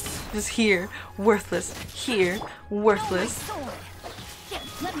 Just here, worthless. Here, worthless.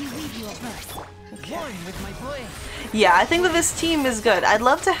 Let me read you a verse. One with my blade. Yeah, I think that this team is good. I'd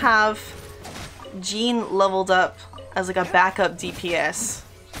love to have Jean leveled up as like a backup DPS.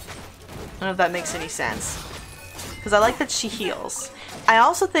 I don't know if that makes any sense. Because I like that she heals. I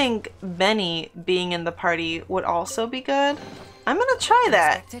also think Benny being in the party would also be good. I'm gonna try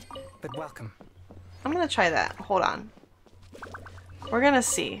that. But welcome. I'm gonna try that. Hold on. We're gonna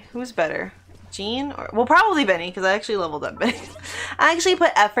see who's better. Jean or well, probably Benny because I actually leveled up Benny. I actually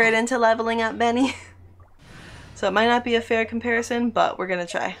put effort into leveling up Benny. So it might not be a fair comparison, but we're gonna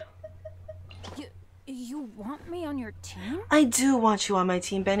try. You want me on your team? I do want you on my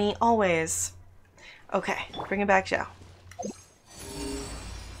team, Benny, always. Okay, bring it back, Xiao.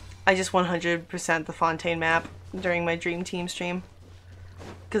 I just 100% the Fontaine map during my Dream Team stream.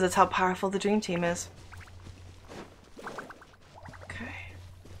 Because that's how powerful the Dream Team is. Okay.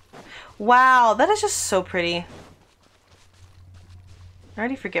 Wow, that is just so pretty. I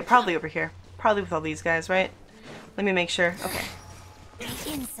already forget. Probably over here. Probably with all these guys, right? Let me make sure. Okay.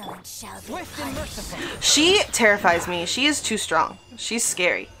 She terrifies me. She is too strong. She's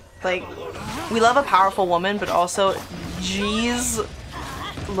scary. Like, we love a powerful woman, but also, jeez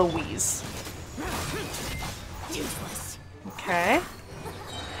Louise. Okay.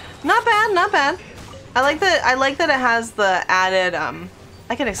 Not bad, not bad. I like that it has the added,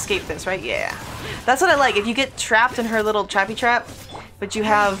 I can escape this, right? Yeah. That's what I like. If you get trapped in her little trappy trap, but you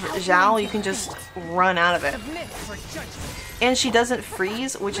have Xiao, you can just run out of it. And she doesn't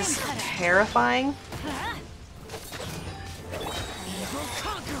freeze, which is terrifying.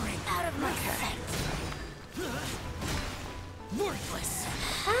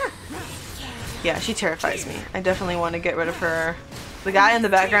 Yeah, she terrifies me. I definitely want to get rid of her. The guy in the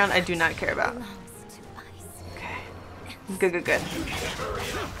background, I do not care about. Okay. Good, good, good.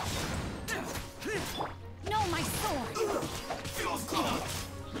 No, my sword.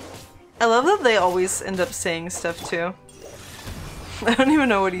 I love that they always end up saying stuff too. I don't even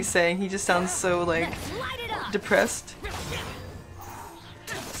know what he's saying. He just sounds so, like, depressed.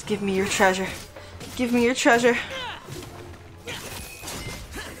 Just give me your treasure. Give me your treasure.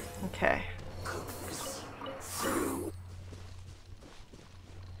 Okay.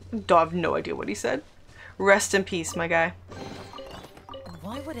 I have no idea what he said. Rest in peace, my guy.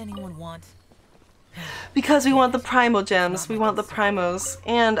 Why would anyone want? Because we want the Primo Gems. We want the Primos.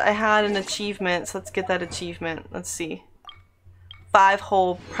 And I had an achievement, so let's get that achievement. Let's see. 5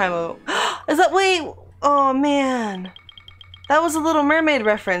 whole Primo. Is that- wait! Oh man. That was a Little Mermaid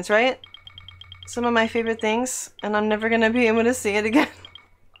reference, right? Some of my favorite things, and I'm never gonna be able to see it again.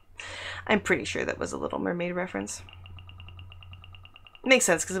 I'm pretty sure that was a Little Mermaid reference. Makes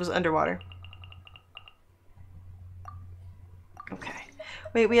sense, because it was underwater. Okay.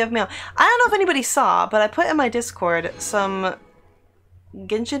 Wait, we have mail. I don't know if anybody saw, but I put in my Discord some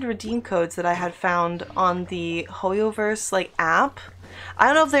Genshin redeem codes that I had found on the Hoyoverse like app. I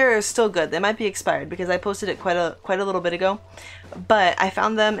don't know if they're still good. They might be expired because I posted it quite a little bit ago. But I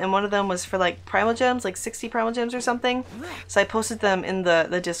found them, and one of them was for like Primal Gems, like 60 Primal Gems or something. So I posted them in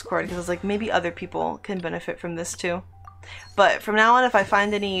the Discord because I was like, maybe other people can benefit from this too. But from now on, if I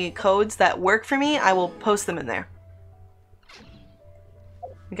find any codes that work for me, I will post them in there.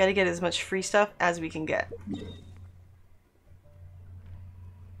 We gotta get as much free stuff as we can get.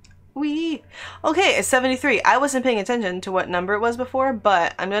 Wee! Okay, it's 73. I wasn't paying attention to what number it was before,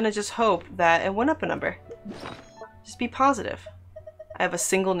 but I'm gonna just hope that it went up a number. Just be positive. I have a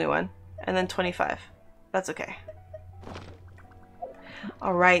single new one, and then 25. That's okay.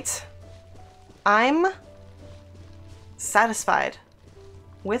 Alright. I'm satisfied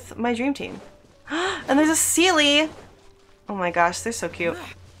with my dream team. And there's a Sealy! Oh my gosh, they're so cute.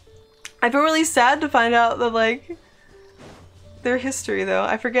 I've been really sad to find out that, like, their history, though.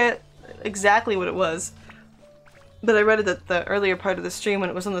 I forget exactly what it was. But I read it at the earlier part of the stream when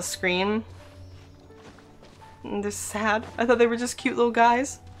it was on the screen. And they're sad. I thought they were just cute little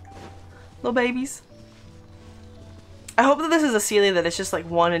guys. Little babies. I hope that this is a Sealy that it's just like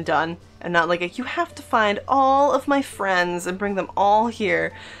one and done. And not like you have to find all of my friends and bring them all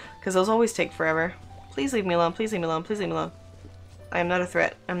here. Because those always take forever. Please leave me alone. Please leave me alone. Please leave me alone. I am not a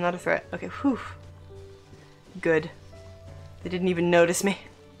threat. I'm not a threat. Okay, whew. Good. They didn't even notice me.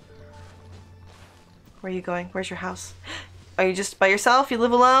 Where are you going? Where's your house? Are you just by yourself? You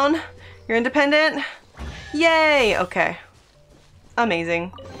live alone? You're independent? Yay! Okay.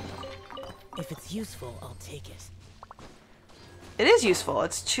 Amazing. If it's useful, I'll take it. It is useful.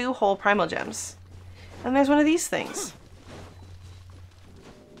 It's 2 whole Primal Gems. And there's one of these things.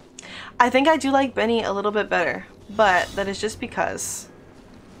 I think I do like Benny a little bit better, but that is just because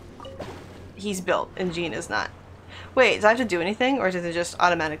he's built and Jean is not. Wait, do I have to do anything, or does it just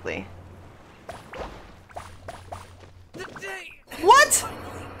automatically? What?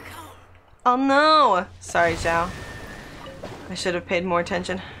 Oh no! Sorry, Xiao. I should have paid more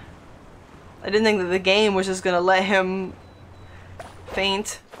attention. I didn't think that the game was just gonna let him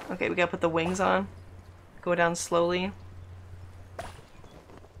faint. Okay, we gotta put the wings on. Go down slowly.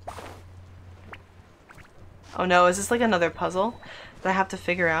 Oh no, is this like another puzzle that I have to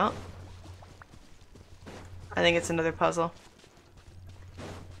figure out? I think it's another puzzle.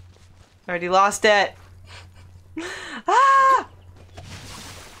 I already lost it. Ah!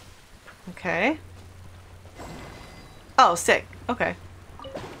 Okay. Oh, sick. Okay.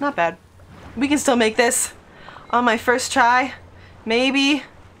 Not bad. We can still make this on my first try. Maybe.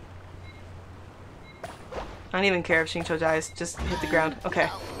 I don't even care if Xingqiu dies. Just hit the ground. Okay.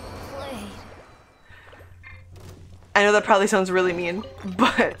 I know that probably sounds really mean,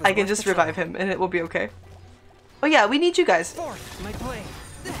 but I can just revive him and it will be okay. Oh yeah, we need you guys.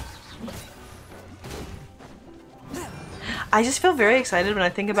 I just feel very excited when I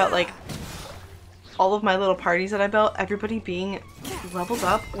think about like all of my little parties that I built, everybody being leveled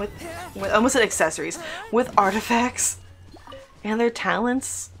up with I almost said accessories, with artifacts and their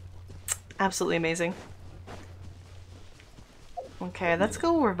talents. Absolutely amazing. Okay, let's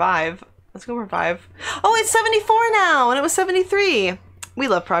go revive. Let's go revive. Oh, it's 74 now, and it was 73. We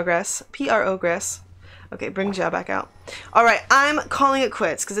love progress. Progress. Okay, bring Xiao back out. All right, I'm calling it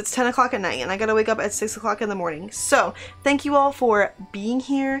quits because it's 10 o'clock at night, and I gotta wake up at 6 o'clock in the morning. So, thank you all for being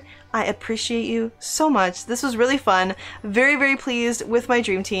here. I appreciate you so much. This was really fun. Very, very pleased with my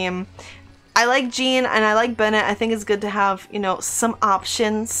dream team. I like Jean, and I like Bennett. I think it's good to have, you know, some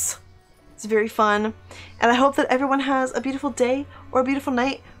options. It's very fun. And I hope that everyone has a beautiful day or a beautiful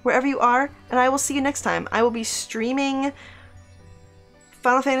night wherever you are. And I will see you next time. I will be streaming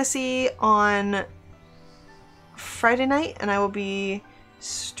Final Fantasy on Friday night. And I will be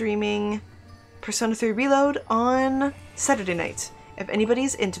streaming Persona 3 Reload on Saturday night. If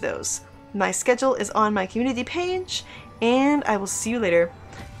anybody's into those. My schedule is on my community page. And I will see you later.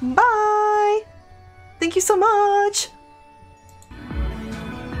 Bye! Thank you so much!